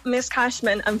 I, Miss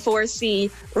Cashman, and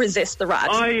 4C resist the rad.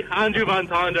 I, Andrew Van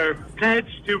Tonder,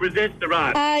 pledge to resist the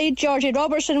rad. I, Georgie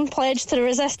Robertson, pledge to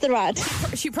resist the rad.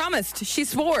 She promised, she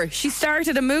swore, she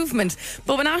started a movement.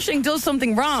 But when Ashling does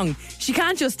something wrong, she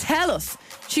can't just tell us.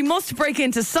 She must break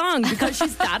into song because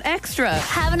she's that extra.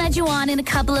 Haven't had you on in a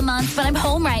couple of months, but I'm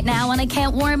home right now and I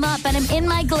can't warm up, and I'm in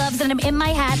my gloves and I'm in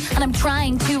my hat and I'm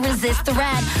trying to resist the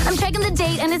rad. I'm checking the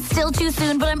date and it's still too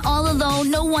soon, but I'm all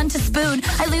alone, no one to spoon.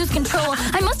 I lose control.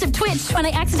 I must have twitched when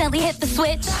I accidentally hit the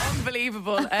switch.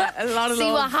 Unbelievable. A lot of See,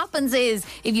 love. what happens is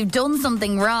if you've done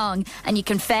something wrong and you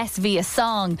confess via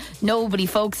song, nobody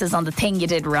focuses on the thing you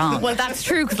did wrong. Well, that's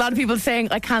true, because a lot of people are saying,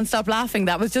 I can't stop laughing.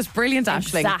 That was just brilliant,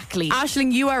 Ashling. Exactly.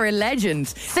 Ashling, you are a legend.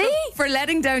 See? For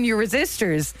letting down your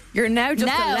resistors. You're now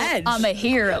just a ledge. I'm a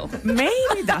hero.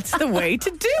 Maybe that's the way to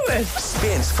do it.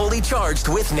 Spins Fully Charged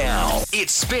with Now. It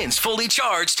spins fully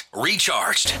charged,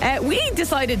 recharged. We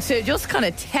decided to just kind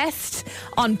of test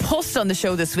on Puss on the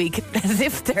show this week, as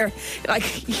if they're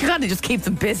like, you got to just keep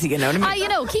them busy, you know what I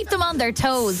mean? Keep them on their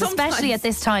toes, Sometimes. especially at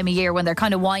this time of year when they're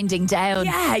kind of winding down.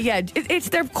 Yeah. It's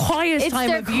their quiet It's time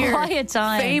their of year. quiet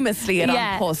time. Famously at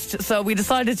An Post. So we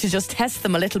decided to just test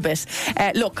them a little bit.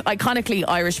 Look, iconically,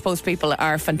 Irish Post people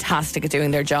are fantastic at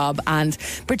doing their job, and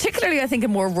particularly, I think,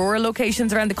 in more rural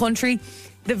locations around the country,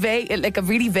 like a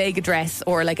really vague address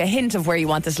or like a hint of where you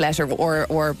want this letter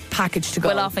or package to go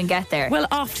We'll often get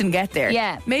there.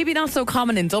 Yeah. Maybe not so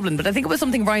common in Dublin, but I think it was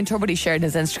something Ryan Tuberty shared in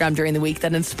his Instagram during the week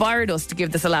that inspired us to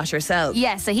give this a lash ourselves.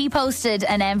 Yeah, so he posted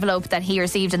an envelope that he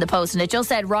received in the post, and it just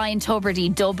said Ryan Tuberty,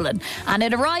 Dublin, and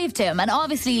it arrived to him. And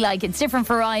obviously, like, it's different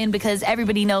for Ryan because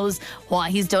everybody knows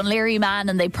why he's Dunleary man,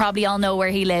 and they probably all know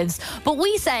where he lives. But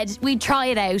we said we'd try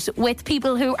it out with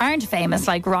people who aren't famous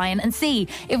like Ryan and see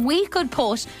if we could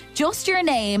put just your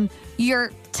name,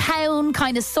 your town,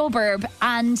 kind of suburb,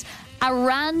 and a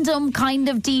random kind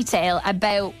of detail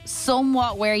about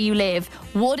somewhat where you live.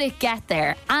 Would it get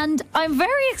there? And I'm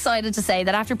very excited to say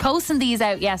that after posting these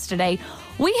out yesterday,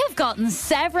 we have gotten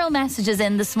several messages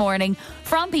in this morning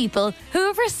from people who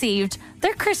have received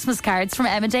their Christmas cards from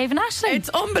Emma, Dave and Aisling. It's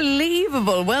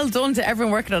unbelievable. Well done to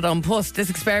everyone working at An Post.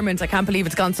 This experiment, I can't believe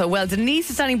it's gone so well.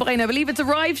 Denise is standing by and I believe it's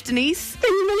arrived, Denise.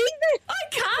 Can you believe it? I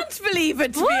can't believe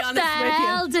it, to be honest What the with you.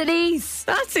 hell, Denise?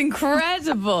 That's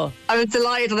incredible. I was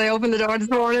delighted when I opened the door this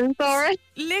morning. Sorry.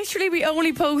 Literally, we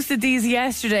only posted these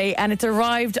yesterday and it's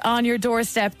arrived on your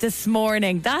doorstep this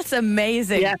morning. That's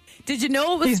amazing. Yeah. Did you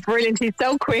know it was... He's brilliant. He's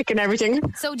so quick and everything.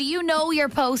 So do you know your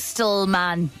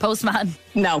postman?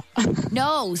 No.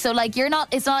 No. So like it's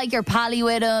not like you're pally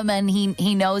with him and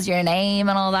he knows your name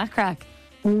and all that crack.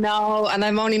 No, and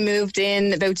I'm only moved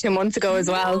in about 2 months ago as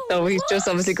well, so he's just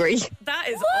obviously great. That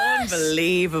is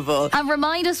unbelievable. And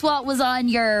remind us what was on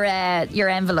your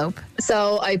envelope.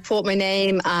 So I put my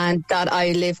name and that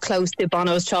I live close to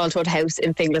Bono's childhood house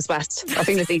in Finglas West, or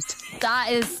Finglas East.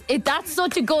 That's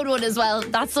such a good one as well.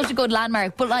 That's such a good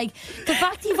landmark. But like the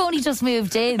fact you've only just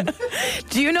moved in.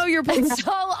 Do you know your It's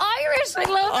so Irish, I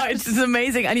love it. It's just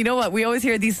amazing. And you know what? We always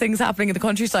hear these things happening in the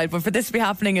countryside, but for this to be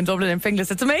happening in Dublin and Finglas,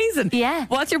 it's amazing. Yeah.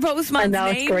 What's your postman's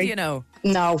it's name? great. Do you know?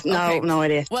 No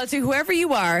idea. Well, to whoever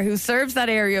you are who serves that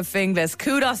area of Finglas,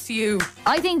 kudos to you.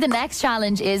 I think the next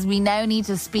challenge is we now need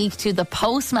to speak to the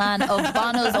postman of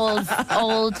Bono's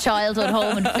old childhood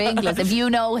home in Finglas. If you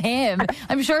know him,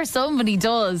 I'm sure somebody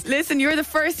does. Listen, you're the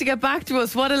first to get back to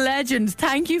us. What a legend.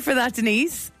 Thank you for that,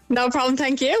 Denise. No problem,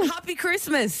 thank you. Happy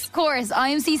Christmas. Of course,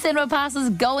 IMC Cinema passes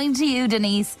going to you,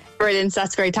 Denise. Brilliant,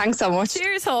 that's great. Thanks so much.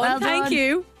 Cheers, hon. Well Thank done.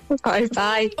 you. Bye.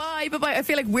 Bye. I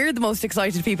feel like we're the most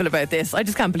excited people about this. I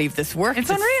just can't believe this worked. It's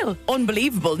unreal.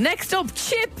 Unbelievable. Next up,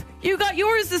 Chip. You got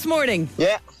yours this morning.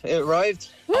 Yeah, it arrived.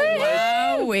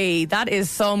 Wowee, that is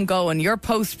some going. Your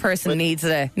post person needs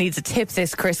a tip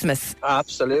this Christmas.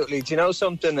 Absolutely. Do you know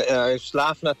something? I was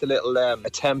laughing at the little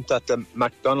attempt at the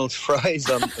McDonald's fries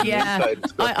on the inside.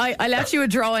 It's good. I left you a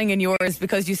drawing in yours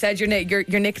because you said your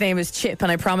nickname is Chip,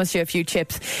 and I promised you a few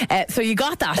chips. So you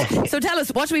got that. So tell us,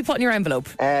 what should we put in your envelope?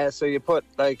 So you put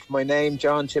like my name,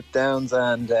 John Chip Downs,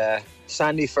 and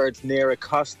Sandyford near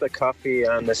Acosta Coffee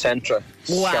and the Centra.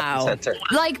 Wow. Shopping centre.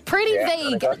 Like pretty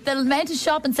vague. The amount of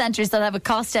shopping centres that have a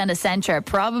Costa and a Centra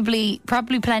probably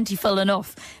plentiful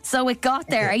enough. So it got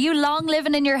there. Are you long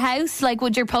living in your house? Like,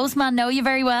 would your postman know you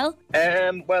very well?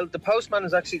 Well, the postman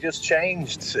has actually just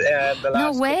changed the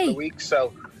last couple of weeks,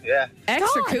 so yeah.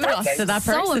 Extra God, kudos that's to that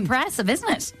person. So impressive, isn't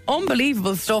it?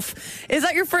 Unbelievable stuff. Is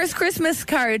that your first Christmas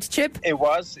card, Chip? It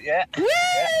was, yeah. Woo!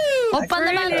 Up on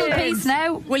the mantelpiece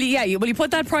now. Will you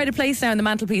put that pride of place now on the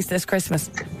mantelpiece this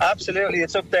Christmas? Absolutely,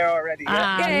 it's up there already.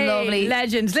 Yeah. Yay, lovely.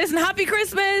 Legends. Listen, happy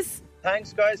Christmas.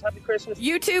 Thanks, guys. Happy Christmas.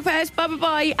 You too, pet.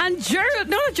 Bye. And Geraldine.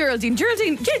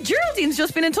 Yeah, Geraldine's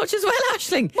just been in touch as well,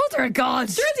 Aisling. Mother of God.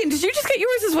 Geraldine, did you just get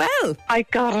yours as well? I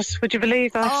got it. Would you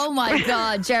believe that? Oh my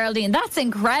God, Geraldine, that's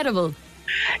incredible.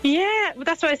 Yeah, well,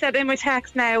 that's what I said in my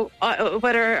text now.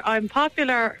 Whether I'm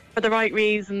popular for the right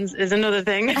reasons is another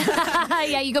thing.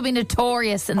 Yeah, you could be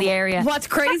notorious in the area. What's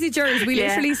crazy, Gerald, is we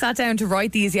literally sat down to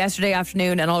write these yesterday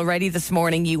afternoon, and already this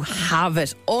morning you have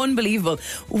it. Unbelievable.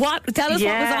 Tell us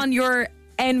what was on your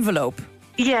envelope.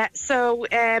 Yeah, so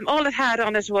all it had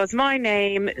on it was my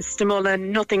name, Stamullen,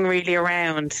 nothing really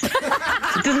around.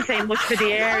 It doesn't say much for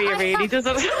the area, really, does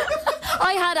it?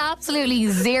 I had absolutely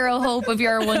zero hope of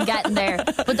your one getting there,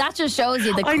 but that just shows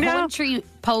you the country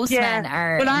postmen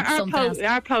are. Well,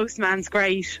 our postman's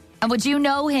great. And would you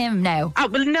know him now? I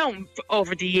will know him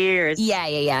over the years. Yeah,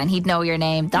 and he'd know your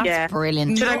name. That's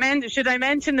brilliant. Should I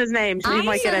mention his name so he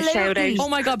might get a shout out? Oh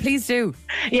my God, please do.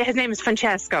 Yeah, his name is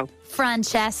Francesco.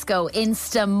 Francesco in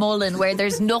Stamullen, where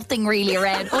there's nothing really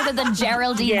around other than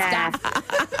Geraldine's gaff.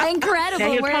 Incredible.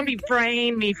 Yeah, he'll work. probably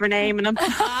brain me for naming him.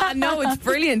 No, it's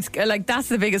brilliant. Like, that's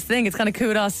the biggest thing. It's kind of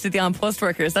kudos to the on post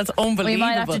workers. That's unbelievable. We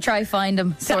might have to try find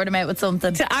him, sort him out with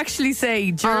something. To actually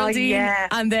say Geraldine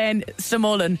and then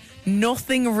Stamullen,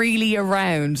 nothing really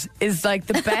around is like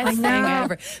the best thing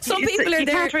ever. Some people are you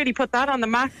there. can't really put that on the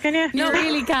map, can you? You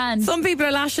really can. Some people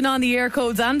are lashing on the air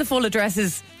codes and the full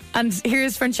addresses. And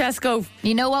here's Francesco.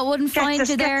 You know what wouldn't find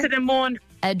you there? Gets it in one.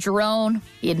 A drone.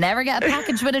 You'd never get a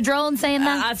package with a drone saying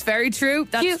that. That's very true.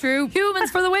 That's true.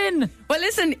 Humans for the win. Well,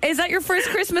 listen, is that your first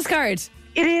Christmas card?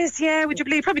 It is, yeah. Would you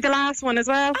believe? Probably the last one as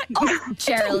well.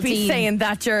 Geraldine. Don't be saying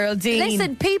that, Geraldine.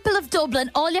 Listen, people of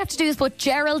Dublin, all you have to do is put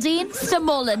Geraldine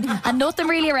Stamullen and nothing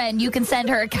really around. You can send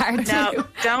her a card No, too.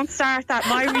 don't start that.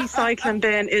 My recycling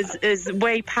bin is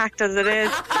way packed as it is.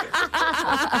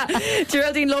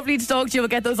 Geraldine, lovely to talk to you. We'll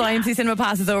get those IMC cinema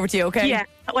passes over to you, okay? Yeah.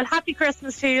 Well, happy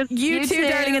Christmas to you. You too,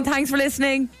 darling, and thanks for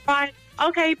listening. Bye.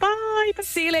 Okay, bye.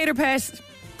 See you later, pet.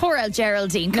 Poor old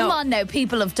Geraldine. Come on now,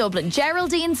 people of Dublin.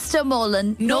 Geraldine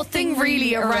Stamullen, Nothing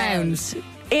really around.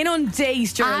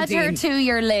 Inundate Geraldine. Add her to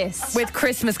your list. With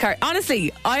Christmas cards.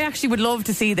 Honestly, I actually would love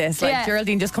to see this. Like,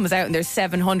 Geraldine just comes out and there's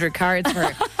 700 cards for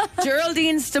her.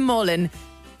 Geraldine Stamullen.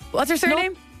 What's her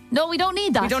surname? No, we don't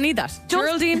need that. We don't need that.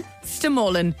 Geraldine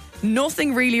Stamullen.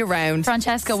 Nothing really around.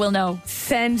 Francesca will know.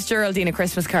 Send Geraldine a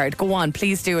Christmas card. Go on,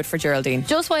 please do it for Geraldine.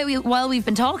 Just while we've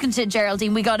been talking to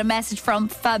Geraldine, we got a message from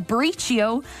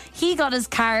Fabricio. He got his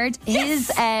card. His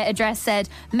address said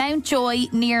Mountjoy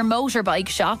near Motorbike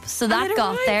Shop. So that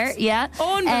got there. Yeah.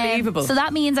 Unbelievable. So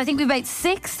that means I think we've about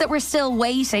 6 that we're still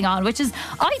waiting on, which is,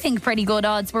 I think, pretty good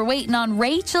odds. We're waiting on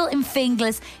Rachel in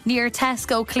Finglas near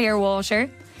Tesco Clearwater.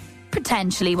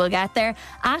 Potentially we'll get there.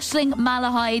 Ashling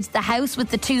Malahide, the house with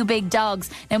the 2 big dogs.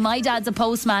 Now, my dad's a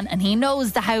postman and he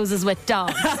knows the houses with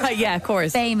dogs. Yeah, of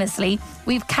course. Famously.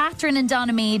 We've Catherine in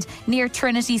Donamead near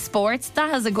Trinity Sports. That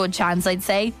has a good chance, I'd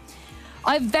say.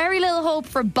 I've very little hope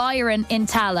for Byron in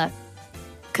Tala,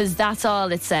 because that's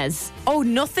all it says. Oh,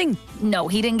 nothing? No,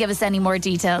 he didn't give us any more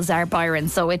details there, Byron.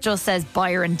 So it just says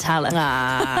Byron Tala.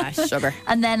 Ah, sugar.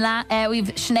 And then we've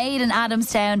Sinead in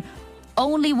Adamstown.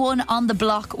 Only one on the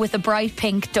block with a bright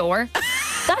pink door.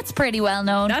 That's pretty well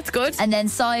known. That's good. And then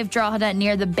Sive Drogheda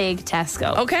near the big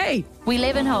Tesco. Okay. We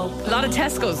live in hope. A lot of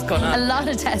Tesco's going on. A lot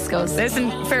of Tesco's.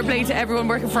 Listen, fair play to everyone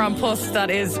working for On Plus. That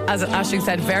is, as Aisling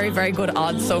said, very, very good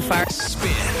odds so far. Spin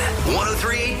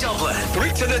 103.8 Dublin. 3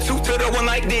 to the 2 to the 1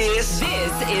 like this.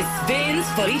 This is Spins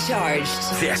Fully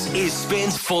Charged. This is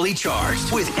Spins Fully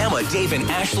Charged with Emma, Dave, and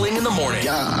Aisling in the morning.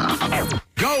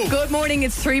 Go. Good morning.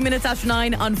 It's 3 minutes after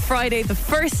 9 on Friday, the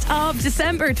 1st of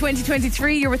December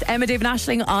 2023. You're with Emma, Dave, and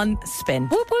Aisling on Spin.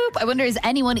 Whoop whoop. I wonder, is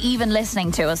anyone even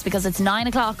listening to us? Because it's 9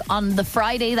 o'clock on the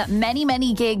Friday that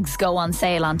many gigs go on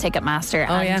sale on Ticketmaster.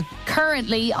 Oh, yeah.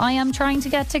 Currently, I am trying to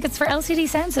get tickets for LCD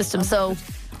Sound System. So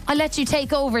I'll let you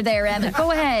take over there, Emma.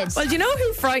 Go ahead. Well, do you know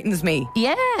who frightens me?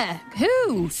 Yeah.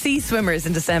 Who? Sea swimmers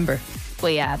in December.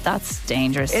 Well, yeah, that's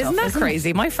dangerous. Isn't stuff, that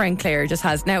crazy? My friend Claire just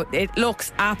has. Now, it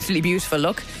looks absolutely beautiful.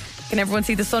 Look. Can everyone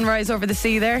see the sunrise over the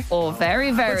sea there? Oh,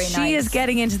 very, very nice. She is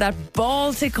getting into that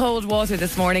Baltic cold water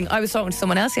this morning. I was talking to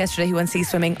someone else yesterday who went sea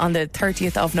swimming on the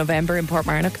 30th of November in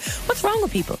Portmarnock. What's wrong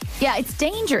with people? Yeah, it's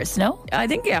dangerous, no? I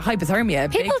think, hypothermia.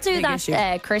 People do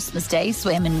that Christmas Day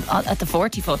swimming at the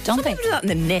 40 foot, don't they? People do that in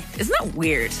the nip. Isn't that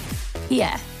weird?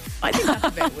 Yeah. I think that's a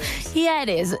bit weird. Yeah, it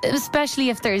is, especially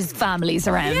if there's families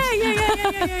around.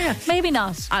 Yeah. Maybe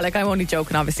not. I'm only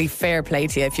joking, obviously. Fair play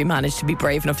to you if you manage to be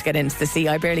brave enough to get into the sea.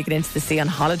 I barely get into the sea on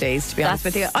holidays, to be honest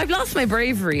with you. I've lost my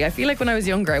bravery. I feel like when I was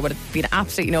younger I would have been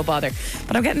absolutely no bother,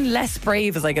 but I'm getting less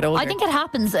brave as I get older. I think it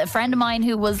happens. A friend of mine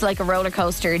who was like a roller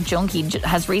coaster junkie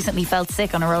has recently felt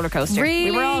sick on a roller coaster. Really?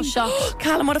 We were all shocked.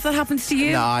 Callum, what if that happens to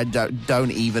you? No, I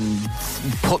don't even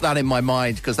put that in my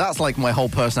mind, because that's like my whole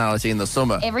personality in the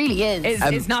summer. It really is.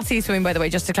 It's not sea swimming, by the way,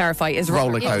 just to clarify. Is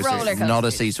roller coasters, roller coasters. not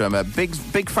a sea swimmer.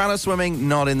 Big fan of swimming,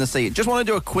 not in the sea. Just want to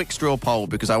do a quick straw poll,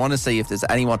 because I want to see if there's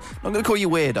anyone, I'm not going to call you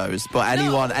weirdos, but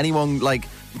anyone like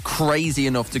crazy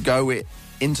enough to go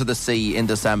into the sea in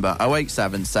December.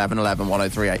 087 711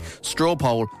 1038. Straw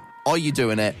poll. Are you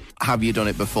doing it? Have you done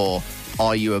it before?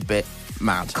 Are you a bit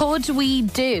mad? Could we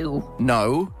do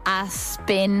No. a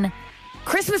spin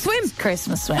Christmas swim?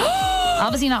 Christmas swim?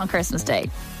 Obviously not on Christmas Day.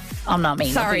 I'm not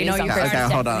mean. Sorry, no, you're Okay,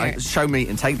 hold on. Show me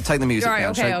and take the music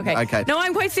Right, down. okay. No,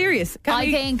 I'm quite serious.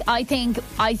 I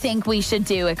think we should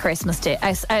do a Christmas dip,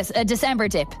 a December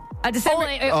dip. A December.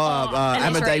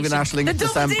 Emma, Dave, and Aisling. The double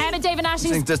December. dip. Emma, Dave, and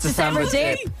Aisling. December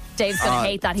dip. Dave's going to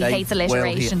hate that. He Dave hates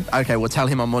alliteration. Okay, we'll tell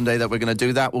him on Monday that we're going to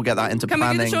do that. We'll get that into Can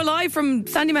planning. we do the show live from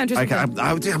Sandymount or Okay, something?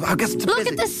 I'll get to Look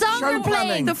at the song Show you're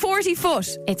playing. The 40 foot.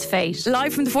 It's fate.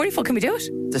 Live from the 40 foot. Can we do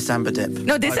it? December dip.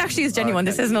 No, this actually is genuine.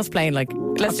 This isn't us playing. Like,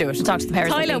 let's do it. Talk to the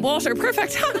parents. Tyler, water.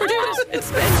 Perfect. We're doing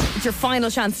it. It's your final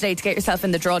chance today to get yourself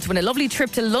in the draw to win a lovely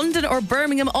trip to London or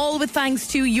Birmingham, all with thanks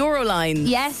to Eurolines.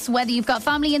 Yes, whether you've got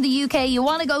family in the UK, you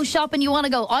want to go shopping, you want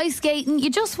to go ice skating, you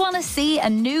just want to see a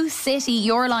new city,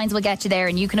 Eurolines will get you there,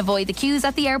 and you can avoid the queues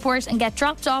at the airport and get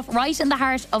dropped off right in the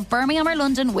heart of Birmingham or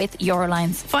London with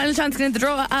Eurolines. Final chance to get in the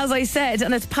draw, as I said,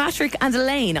 and it's Patrick and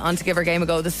Elaine on to give our game a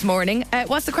go this morning.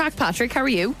 What's the crack, Patrick? How are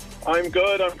you? I'm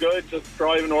good. Just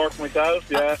driving to work myself,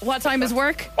 yeah. What time is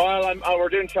work? Well, we're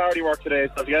doing charity work today,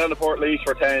 so to get on the Port Leash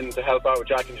for 10 to help out with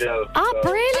Jack and Jill. Oh,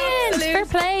 brilliant. Fair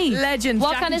play. Legend.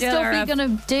 What Jack kind of and Jill stuff are you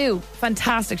going to do?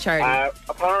 Fantastic charity.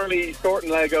 Apparently, sorting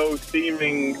Legos,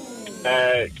 steaming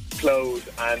clothes,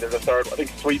 and there's a third, I think,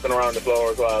 sweeping around the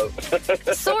floor as well.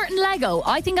 Sorting Lego.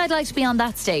 I think I'd like to be on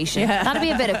that station. Yeah. That'd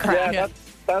be a bit of crack. Yeah,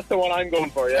 that's the one I'm going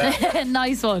for, yeah.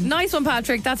 Nice one. Nice one,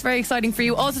 Patrick. That's very exciting for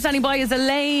you. Also standing by is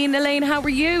Elaine. Elaine, how are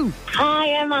you? Hi,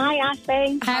 Emma. Hi,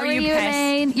 Aisling. How are you,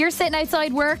 Elaine? You're sitting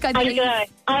outside work, I believe. I'm good.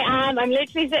 I am. I'm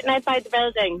literally sitting outside the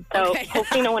building, so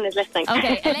hopefully no one is listening.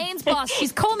 Okay, Elaine's boss.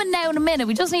 She's coming now in a minute.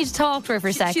 We just need to talk to her for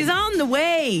a second. She's on the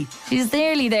way. She's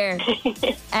nearly there.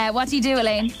 What do you do,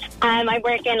 Elaine? I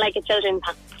work in like a children's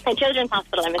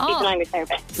hospital. I'm a speech and language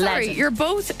therapist. Sorry, you're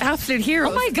both absolute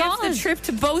heroes. Oh my God. Give the trip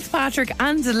to both Patrick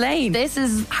and Elaine. This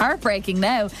is heartbreaking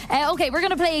now. Okay, we're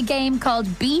going to play a game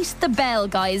called Beat the Bell,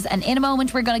 guys. And in a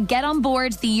moment, we're going to get on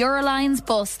board the Eurolines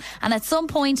bus. And at some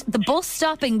point, the bus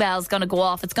stopping bell is going to go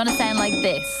off. It's going to sound like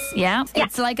this. Yeah?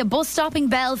 It's like a bus stopping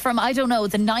bell from, I don't know,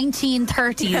 the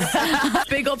 1930s.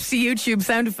 Big ups to YouTube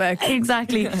sound effects.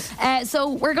 Exactly.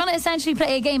 So we're going to essentially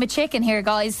play a game of chicken here,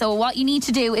 guys. So what you need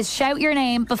to do is shout your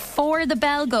name before the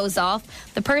bell goes off.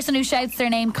 The person who shouts their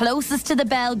name closest to the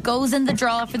bell goes in the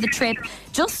draw for the trip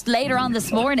just later on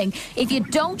this morning. If you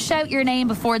don't shout your name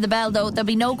before the bell, though, there'll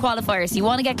be no qualifiers. You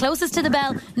want to get closest to the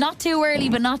bell, not too early,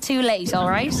 but not too late, all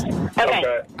right?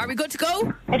 Okay. Are we good to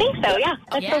go? I think so, yeah.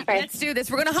 Let's go for it. Let's do this.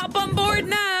 We're going to hop on board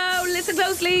now. Listen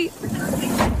closely.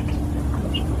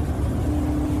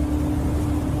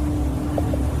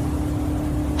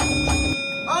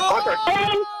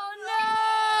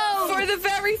 For the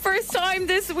very first time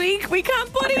this week, we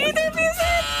can't put either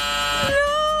music. No.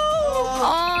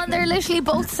 Oh, and they're literally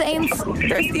both saints.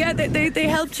 They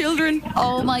help children.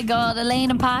 Oh my God,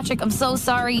 Elaine and Patrick, I'm so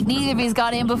sorry. Neither of you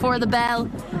got in before the bell.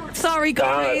 Sorry,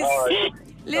 guys.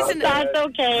 Listen, that's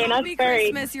okay. Happy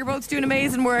Christmas. You're both doing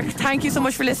amazing work. Thank you so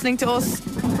much for listening to us.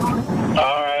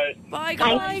 All right. Bye,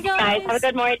 guys. Guys, have a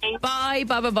good morning. Bye,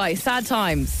 bye, bye, bye. Sad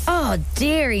times. Oh,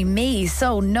 dearie me.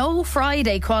 So no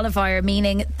Friday qualifier,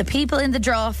 meaning the people in the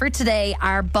draw for today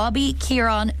are Bobby,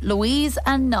 Kieran, Louise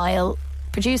and Niall.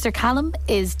 Producer Callum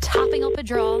is tapping up a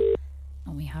draw.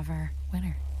 And we have our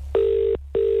winner.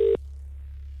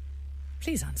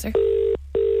 Please answer.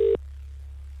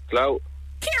 Hello.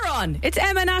 Kieran, it's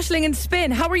Emma and Aisling in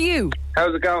Spin. How are you?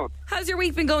 How's it going? How's your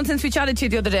week been going since we chatted to you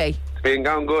the other day? It's been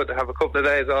going good. I have a couple of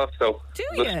days off, so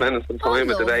just spending some time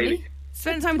with the baby.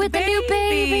 Spending time with the new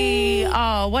baby.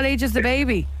 Oh, what age is the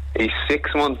baby? He's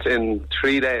 6 months in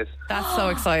 3 days. That's so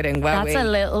exciting. Wow. That's a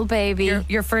little baby.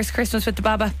 Your first Christmas with the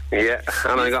baba? Yeah,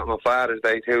 and I got my Father's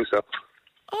Day too, so.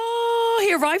 Oh,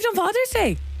 he arrived on Father's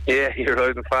Day? Yeah, he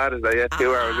arrived on Father's Day,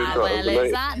 2 hours into it. Well,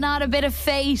 is that not a bit of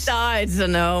fate? I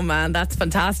don't know, man. That's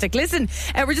fantastic. Listen,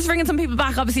 we're just bringing some people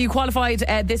back. Obviously, you qualified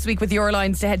this week with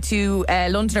Eurolines to head to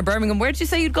London or Birmingham. Where did you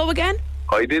say you'd go again?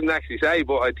 I didn't actually say,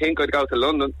 but I think I'd go to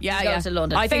London. Yeah. Go to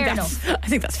London. I think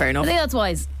that's fair enough. I think that's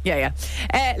wise. Yeah.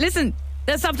 Listen,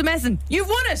 let's stop the messing. You've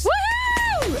won it. Woohoo!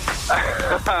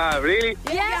 Really?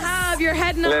 Yes. You have. You're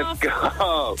heading off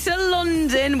go. to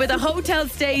London with a hotel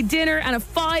stay, dinner, and a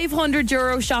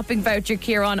 €500 shopping voucher,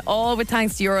 Kieran, all with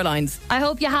thanks to Eurolines. I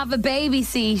hope you have a baby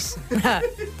seat that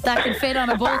can fit on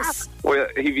a bus. Well,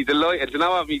 he'd be delighted. You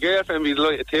know what? My girlfriend would be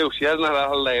delighted too. She hasn't had a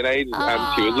holiday in ages,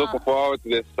 and she was looking forward to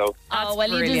this. So. Oh, well,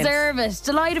 brilliant. You deserve it.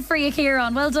 Delighted for you,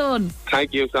 Kieran. Well done.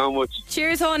 Thank you so much.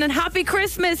 Cheers, hon, and happy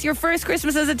Christmas. Your first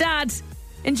Christmas as a dad.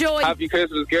 Enjoy. Happy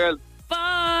Christmas, girl.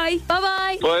 Bye.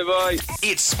 Bye-bye. Bye-bye.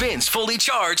 It spins fully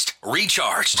charged,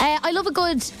 recharged. I love a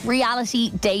good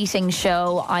reality dating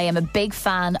show. I am a big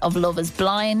fan of Love is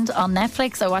Blind on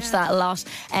Netflix. I watch that a lot.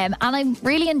 And I'm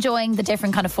really enjoying the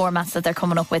different kind of formats that they're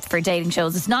coming up with for dating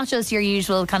shows. It's not just your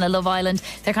usual kind of Love Island.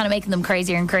 They're kind of making them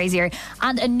crazier and crazier.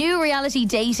 And a new reality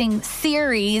dating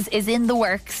series is in the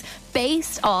works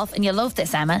based off, and you'll love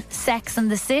this, Emma, Sex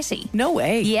and the City. No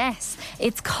way. Yes.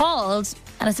 It's called,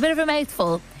 and it's a bit of a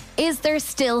mouthful, Is There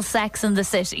Still Sex in the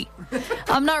City?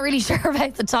 I'm not really sure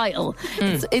about the title.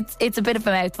 It's a bit of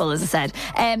a mouthful, as I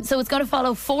said. So it's going to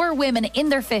follow 4 women in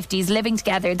their 50s living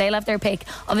together. They'll have their pick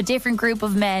of a different group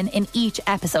of men in each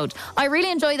episode. I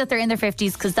really enjoy that they're in their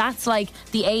 50s because that's like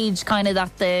the age kind of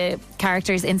that the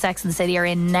characters in Sex and the City are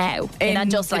in now. In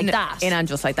And Just Like That. In And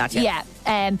Just Like That, yeah.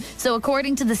 So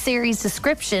according to the series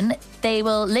description, they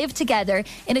will live together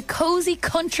in a cozy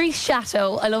country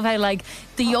chateau. I love how like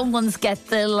the young ones get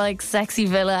the like sexy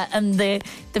villa and the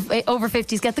over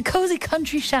 50s get the cozy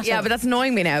country chateau. Yeah, but that's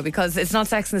annoying me now because it's not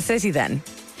Sex and the City then.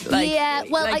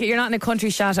 You're not in a country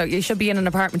chateau. You should be in an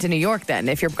apartment in New York then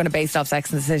if you're going to base it off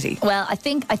Sex and the City. Well, I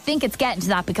think it's getting to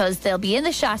that because they'll be in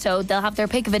the chateau. They'll have their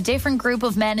pick of a different group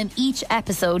of men in each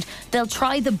episode. They'll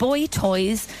try the boy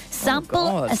toys,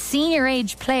 sample a senior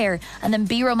age player, and then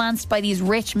be romanced by these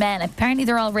rich men. Apparently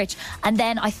they're all rich. And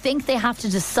then I think they have to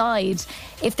decide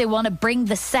if they want to bring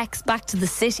the sex back to the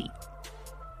city.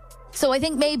 So I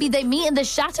think maybe they meet in the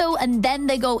chateau and then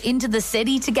they go into the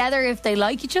city together if they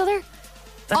like each other.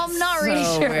 I'm not really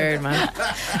sure. Weird, man.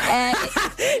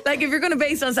 Like if you're going to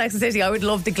base it on Sex and the City, I would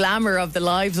love the glamour of the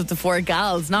lives of the 4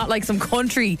 gals, not like some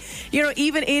country. You know,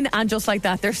 even in And Just Like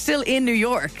That, they're still in New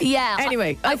York. Yeah.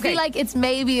 Anyway, I feel like it's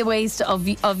maybe a waste of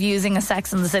using a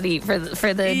Sex and the City for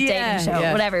the dating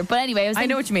show, whatever. But anyway, I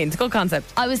know what you mean. It's a good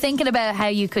concept. I was thinking about how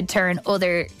you could turn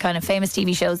other kind of famous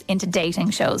TV shows into dating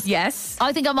shows. Yes.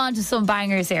 I think I'm on to some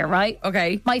bangers here, right?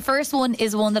 Okay. My first one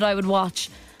is one that I would watch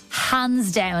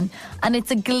hands down, and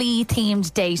it's a Glee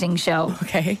themed dating show.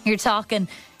 Okay. You're talking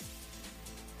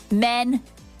men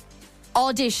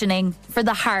auditioning for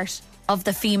the heart of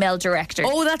the female director.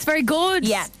 Oh, that's very good.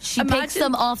 Yeah, she picks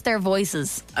them off their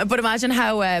voices. But imagine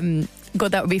how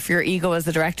good that would be for your ego as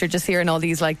the director, just hearing all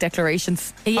these like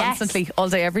declarations constantly, all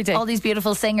day, every day. All these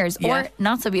beautiful singers, or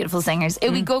not so beautiful singers. It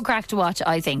would be good crack to watch,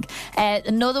 I think.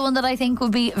 Another one that I think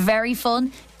would be very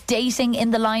fun, Dating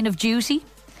in the Line of Duty.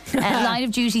 Line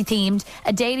of Duty themed,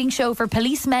 a dating show for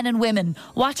policemen and women.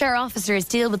 Watch our officers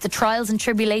deal with the trials and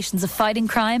tribulations of fighting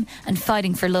crime and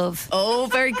fighting for love. Oh,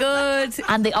 very good.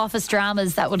 And the office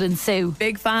dramas that would ensue.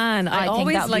 Big fan. I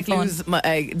always like lose my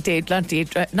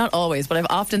not always, but I've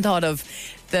often thought of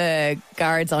the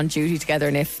guards on duty together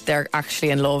and if they're actually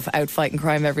in love out fighting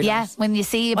crime every day. Yeah, when you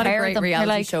see a pair of them, reality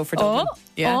you're like, show for Dublin.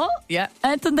 Yeah.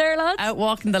 Anything there, lads? Out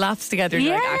walking the laps together.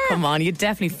 You're like, come on, you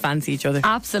definitely fancy each other.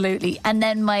 Absolutely. And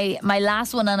then my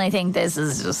last one, and I think this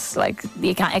is just like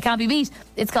it can't be beat.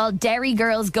 It's called Derry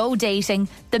Girls Go Dating.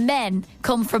 The men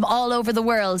come from all over the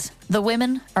world. The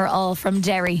women are all from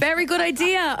Derry. Very good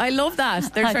idea. I love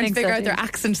that. They're trying to figure out their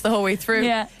accents the whole way through.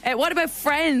 Yeah. What about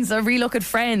Friends? A relook at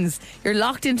Friends. You're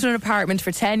locked into an apartment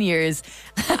for 10 years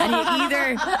and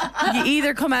you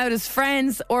either come out as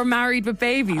friends or married with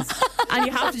babies. And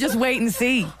you have to just wait and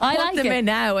see. I Put like them it. in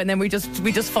now, and then we just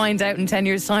find out in 10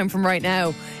 years' time from right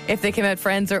now if they came out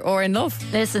friends or in love.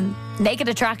 Listen, naked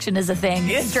attraction is a thing.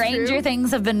 It's Stranger true.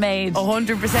 things have been made.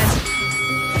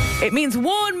 100%. It means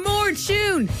one more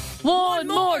tune. One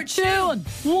more tune.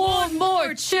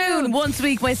 Once a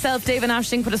week, myself, Dave and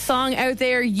Aisling, put a song out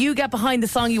there. You get behind the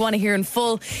song you want to hear in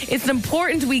full. It's an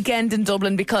important weekend in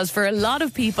Dublin because for a lot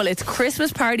of people, it's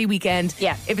Christmas party weekend.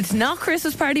 Yeah. If it's not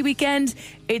Christmas party weekend,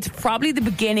 it's probably the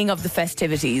beginning of the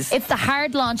festivities. It's the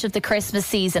hard launch of the Christmas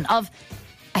season of,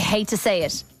 I hate to say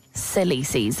it, silly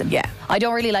season. Yeah. I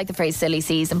don't really like the phrase silly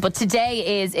season, but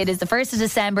today it is the 1st of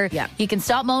December. Yeah. You can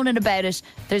stop moaning about it.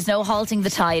 There's no halting the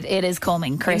tide. It is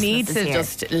coming. Christmas You need is to here.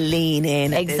 just lean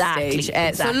in Exactly, at this stage.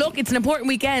 exactly. So look, it's an important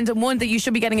weekend and one that you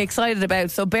should be getting excited about.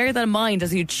 So bear that in mind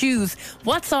as you choose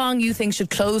what song you think should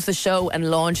close the show and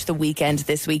launch the weekend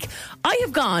this week. I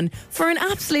have gone for an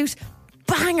absolute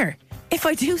banger, if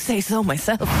I do say so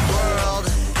myself. World,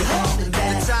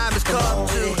 the time has come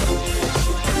to.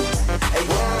 Hey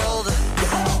world,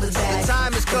 the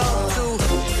time has come to.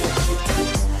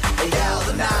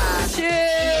 Galvanize. Tune.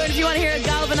 If you want to hear it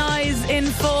galvanize in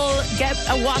full, get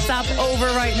a WhatsApp over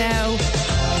right now.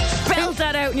 Belt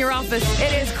that out in your office.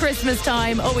 It is Christmas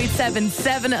time. 087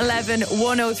 711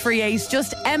 1038.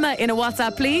 Just Emma in a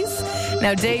WhatsApp, please.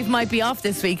 Now, Dave might be off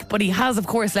this week, but he has, of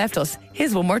course, left us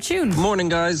his one more tune. Morning,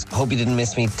 guys. Hope you didn't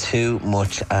miss me too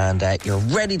much and you're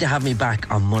ready to have me back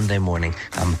on Monday morning.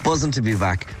 I'm buzzing to be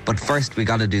back, but first we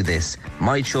got to do this.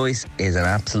 My choice is an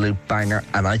absolute banger,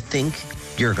 and I think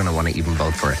you're going to want to even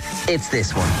vote for it. It's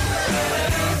this one.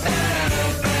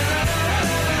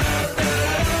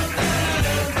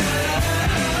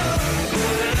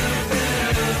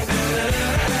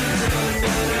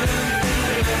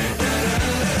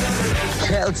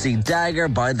 Chelsea Dagger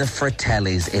by the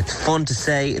Fratellis. It's fun to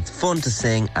say, it's fun to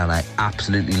sing, and I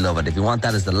absolutely love it. If you want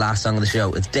that as the last song of the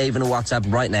show, it's Dave in a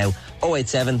WhatsApp right now,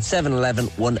 087 711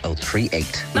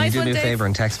 1038. Will you do me a favour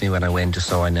and text me when I win, just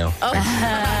so I know?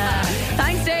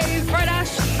 Thanks, Dave. Right,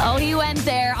 Ash. Oh, he went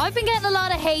there. I've been getting a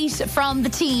lot of hate from the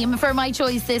team for my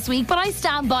choice this week, but I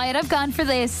stand by it. I've gone for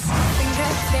this.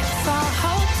 Fingertips are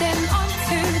holding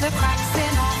onto the cracks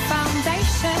in our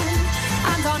foundation,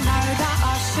 and I know that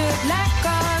I should let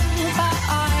go, but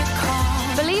I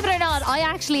can't. Believe it or not, I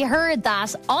actually heard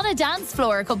that on a dance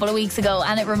floor a couple of weeks ago,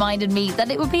 and it reminded me that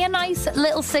it would be a nice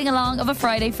little sing-along of a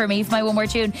Friday for me for my one more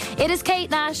tune. It is Kate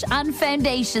Nash and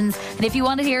Foundations, and if you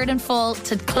want to hear it in full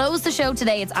to close the show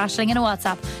today, it's Aisling in a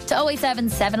WhatsApp to 087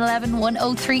 711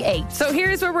 1038. So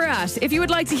here's where we're at. If you would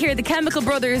like to hear the Chemical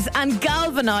Brothers and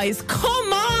Galvanise,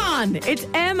 come on! It's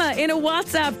Emma in a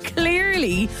WhatsApp,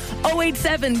 clearly.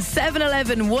 087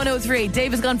 711 1038.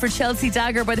 Dave has gone for Chelsea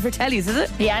Dagger by the Fratellis, is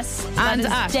it? Yes. And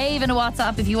Ash. Dave in a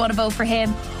WhatsApp if you want to vote for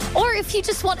him. Or if you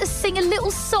just want to sing a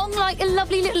little song like a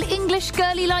lovely little English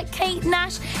girlie like Kate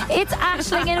Nash, it's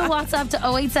Aisling in a WhatsApp to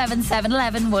 087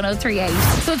 711 1038.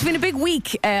 So it's been a big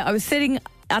week. I was sitting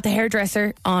at the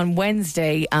hairdresser on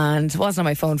Wednesday and wasn't on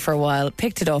my phone for a while,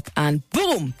 picked it up and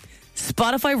boom,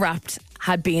 Spotify Wrapped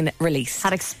had been released.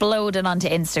 Had exploded onto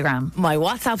Instagram. My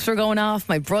WhatsApps were going off.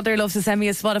 My brother loves to send me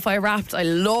a Spotify Wrapped. I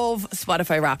love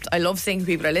Spotify Wrapped. I love seeing who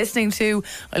people are listening to.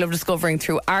 I love discovering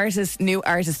through artists, new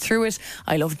artists through it.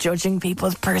 I love judging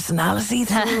people's personality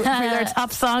through their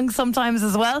top songs sometimes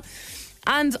as well.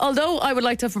 And although I would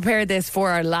like to have prepared this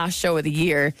for our last show of the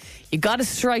year, you got to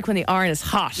strike when the iron is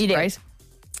hot, right?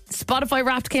 Spotify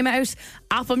Wrapped came out,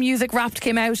 Apple Music Wrapped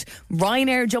came out,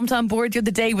 Ryanair jumped on board the other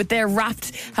day with their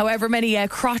Wrapped, however many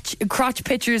crotch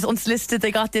pictures unsolicited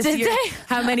they got this year,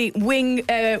 how many wing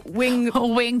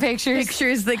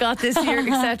pictures they got this year,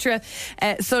 etc.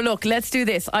 So look, let's do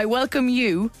this. I welcome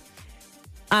you,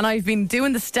 and I've been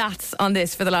doing the stats on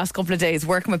this for the last couple of days,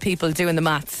 working with people doing the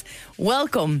maths.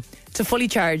 Welcome to Fully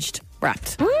Charged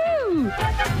Wrapped. Woo!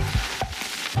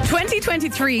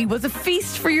 2023 was a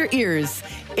feast for your ears.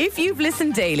 If you've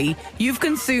listened daily, you've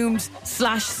consumed /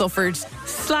 suffered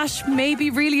 / maybe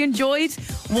really enjoyed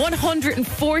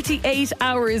 148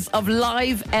 hours of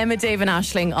live Emma, Dave and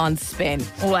Aisling on Spin.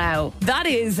 Wow. That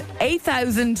is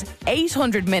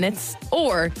 8,800 minutes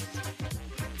or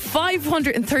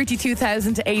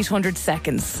 532,800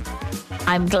 seconds.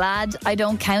 I'm glad I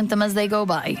don't count them as they go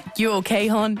by. You okay,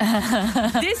 hon?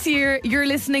 This year, your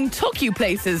listening took you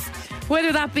places.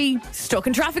 Whether that be stuck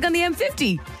in traffic on the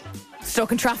M50,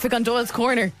 stuck in traffic on Doyle's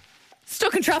Corner,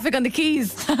 stuck in traffic on the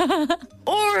Keys,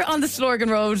 or on the Slorgan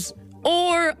Road,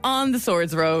 or on the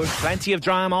Swords Road. Plenty of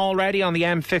drama already on the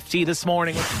M50 this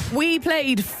morning. We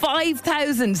played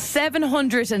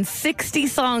 5,760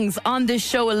 songs on this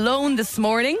show alone this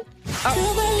morning.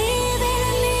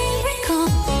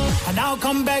 And I'll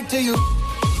come back to you.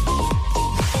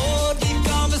 Oh, deep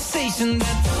conversation.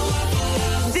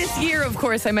 This year, of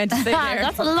course, I meant to say there.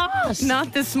 That's a lot.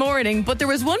 Not this morning, but there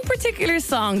was one particular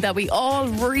song that we all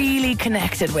really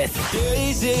connected with.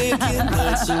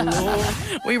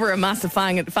 We were a massive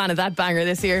fan of that banger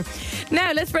this year.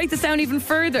 Now, let's break this down even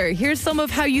further. Here's some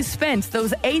of how you spent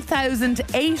those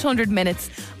 8,800 minutes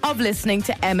of listening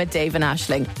to Emma, Dave and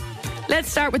Aisling. Let's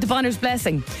start with the Bonner's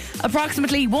Blessing.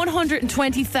 Approximately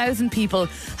 120,000 people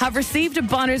have received a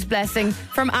Bonner's Blessing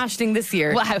from Aisling this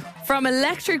year. Wow. From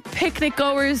electric picnic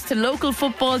goers to local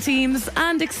football teams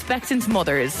and expectant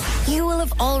mothers. You will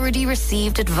have already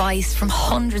received advice from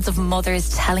hundreds of mothers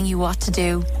telling you what to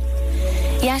do.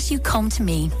 Yet you come to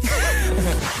me.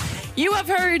 You have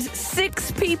heard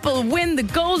 6 people win the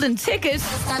golden ticket.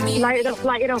 Light it up,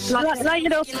 light it up, light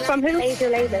it up. From who? Major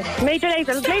Lazer, light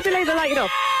it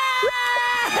up.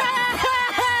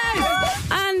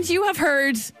 And you have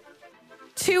heard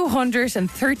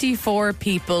 234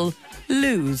 people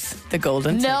lose the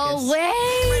golden ticket. No way!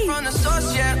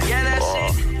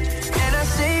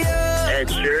 Ed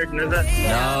Sheeran, is it?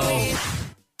 No.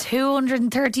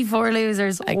 234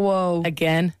 losers. Whoa.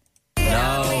 Again.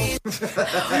 No.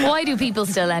 Why do people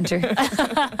still enter?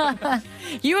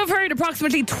 You have heard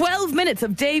approximately 12 minutes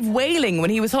of Dave wailing when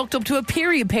he was hooked up to a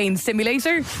period pain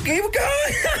simulator. Keep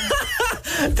going.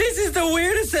 This is the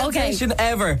weirdest sensation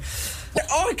ever.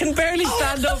 Oh, I can barely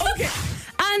stand up. Okay.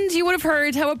 And you would have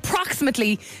heard how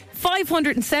approximately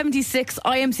 576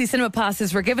 IMC cinema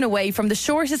passes were given away from the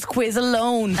shortest quiz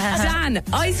alone. Dan,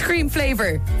 ice cream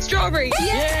flavour. Strawberry.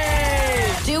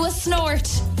 Yay! Do a snort.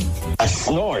 A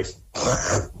snort.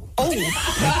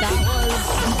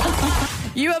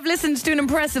 You have listened to an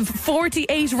impressive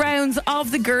 48 rounds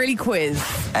of the girly quiz.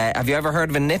 Have you ever heard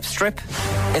of a nip strip?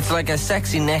 It's like a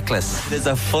sexy necklace. There's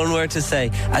a fun word to say,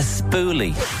 a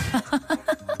spoolie.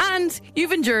 And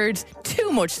you've endured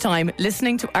too much time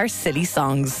listening to our silly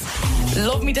songs.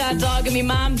 Love me dad, dog, and me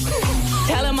mum.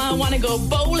 Tell him I want to go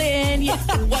bowling.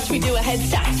 Yeah. Watch me do a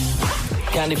headstand.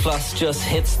 Candy floss just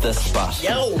hits the spot.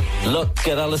 Yo. Look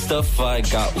at all the stuff I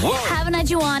got. Whoa. Haven't had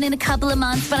you on in a couple of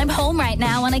months, but I'm home right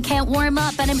now and I can't warm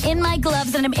up, and I'm in my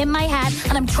gloves and I'm in my hat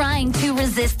and I'm trying to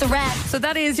resist the rap. So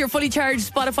that is your fully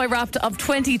charged Spotify Wrapped of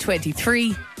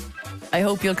 2023. I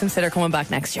hope you'll consider coming back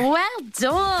next year. Well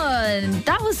done.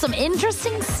 That was some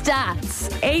interesting stats.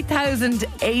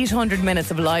 8,800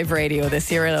 minutes of live radio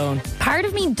this year alone. Part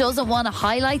of me doesn't want to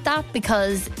highlight that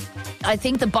because I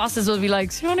think the bosses will be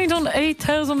like, "You only done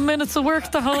 8,000 minutes of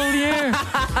work the whole year."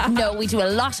 No, we do a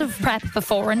lot of prep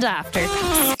before and after.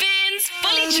 Spins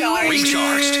Fully Charged.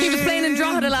 Recharged. He was playing in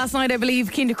Drogheda last night, I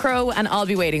believe, Keen to Crow, and I'll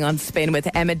be waiting on Spin with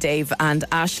Emma, Dave and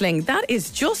Aisling. That is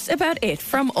just about it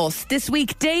from us this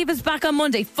week. Dave is back on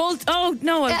Monday. Emma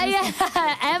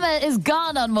is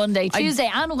gone on Monday,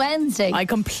 Tuesday and Wednesday. I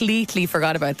completely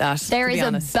forgot about that. There is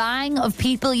a bang of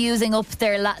people using up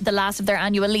the last of their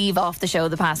annual leave off the show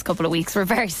the past couple of weeks. We're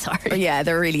very sorry. Yeah,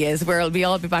 there really is. We'll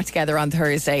all be back together on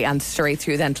Thursday and straight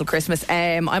through then till Christmas.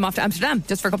 I'm off to Amsterdam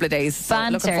just for a couple of days. So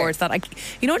looking forward to that.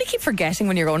 You know what, you keep forgetting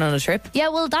when you're going on a trip. Yeah,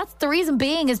 well, that's the reason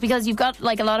being is because you've got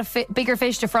like a lot of bigger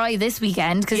fish to fry this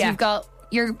weekend because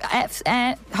you're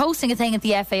hosting a thing at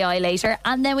the FAI later,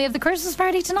 and then we have the Christmas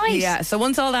party tonight. Yeah, so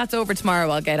once all that's over tomorrow,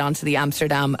 I'll get onto the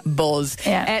Amsterdam buzz.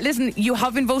 Yeah. Listen, you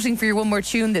have been voting for your one more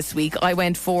tune this week. I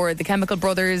went for the Chemical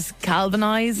Brothers'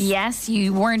 Galvanize. Yes,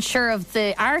 you weren't sure of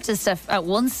the artist at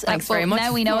once. Thanks very much.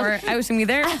 Now we know for outing me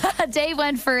there. Dave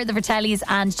went for the Fratellis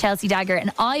and Chelsea Dagger,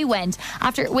 and I went,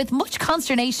 with much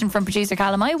consternation from producer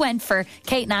Callum, I went for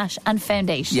Kate Nash and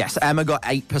Foundation. Yes, Emma got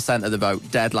 8% of the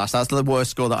vote, dead last. That's the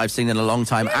worst score that I've seen in a long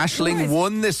time. Aisling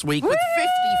won this week with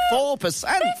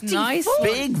 54%. Nice.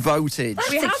 Big votage.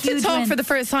 We have to talk for the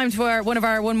first time to one of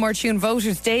our one more tune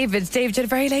voters, David. David, you had a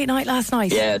very late night last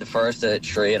night. Yeah, the first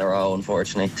 3 in a row,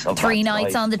 unfortunately. So 3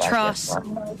 nights on the trot.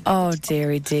 Oh,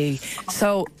 dearie D.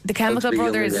 So the Chemical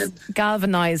Brothers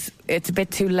Galvanize, it's a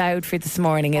bit too loud for this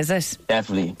morning, is it?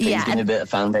 Definitely. Please give me a bit of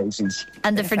Foundations.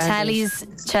 And the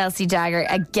Fratellis, Chelsea Dagger,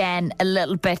 again, a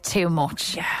little bit too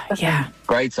much. Yeah.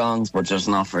 Great songs, but just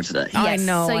not for today. I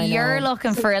know. So you're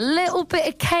looking for a little bit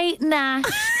of Kate Nash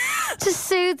to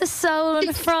soothe the soul on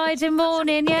a Friday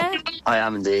morning, yeah? I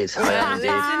am indeed.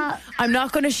 I'm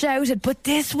not going to shout it, but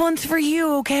this one's for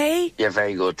you, okay? You're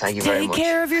very good. Thank you very much. Take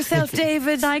care of yourself,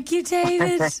 David. Thank you,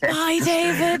 David. Bye,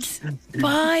 David.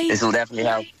 Bye. This will definitely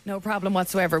help. No problem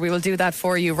whatsoever. We will do that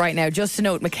for you right now. Just to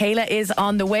note, Michaela is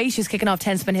on the way. She's kicking off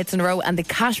 10 spin hits in a row, and the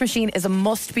cash machine is a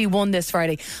must-be won this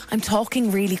Friday. I'm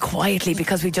talking really quietly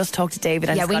because we just talked to David.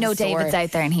 And we know David's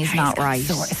out there and he's not right.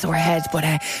 Sore head, but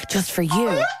just for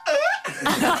you.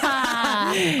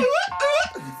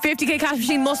 50k cash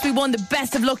machine must be won. The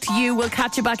best of luck to you. We'll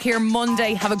catch you back here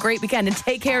Monday. Have a great weekend and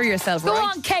take care of yourself. Go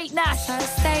on, Kate Nash.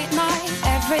 Thursday night,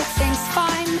 everything's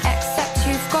fine except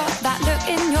you've got that look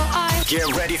in your eye.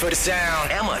 Get ready for the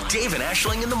sound. Emma, Dave and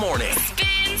Aisling in the morning.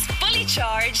 Spins Fully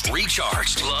Charged.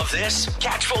 Recharged. Love this?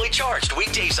 Catch Fully Charged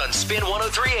weekdays on Spin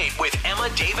 103.8 with Emma,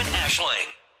 Dave and Aisling.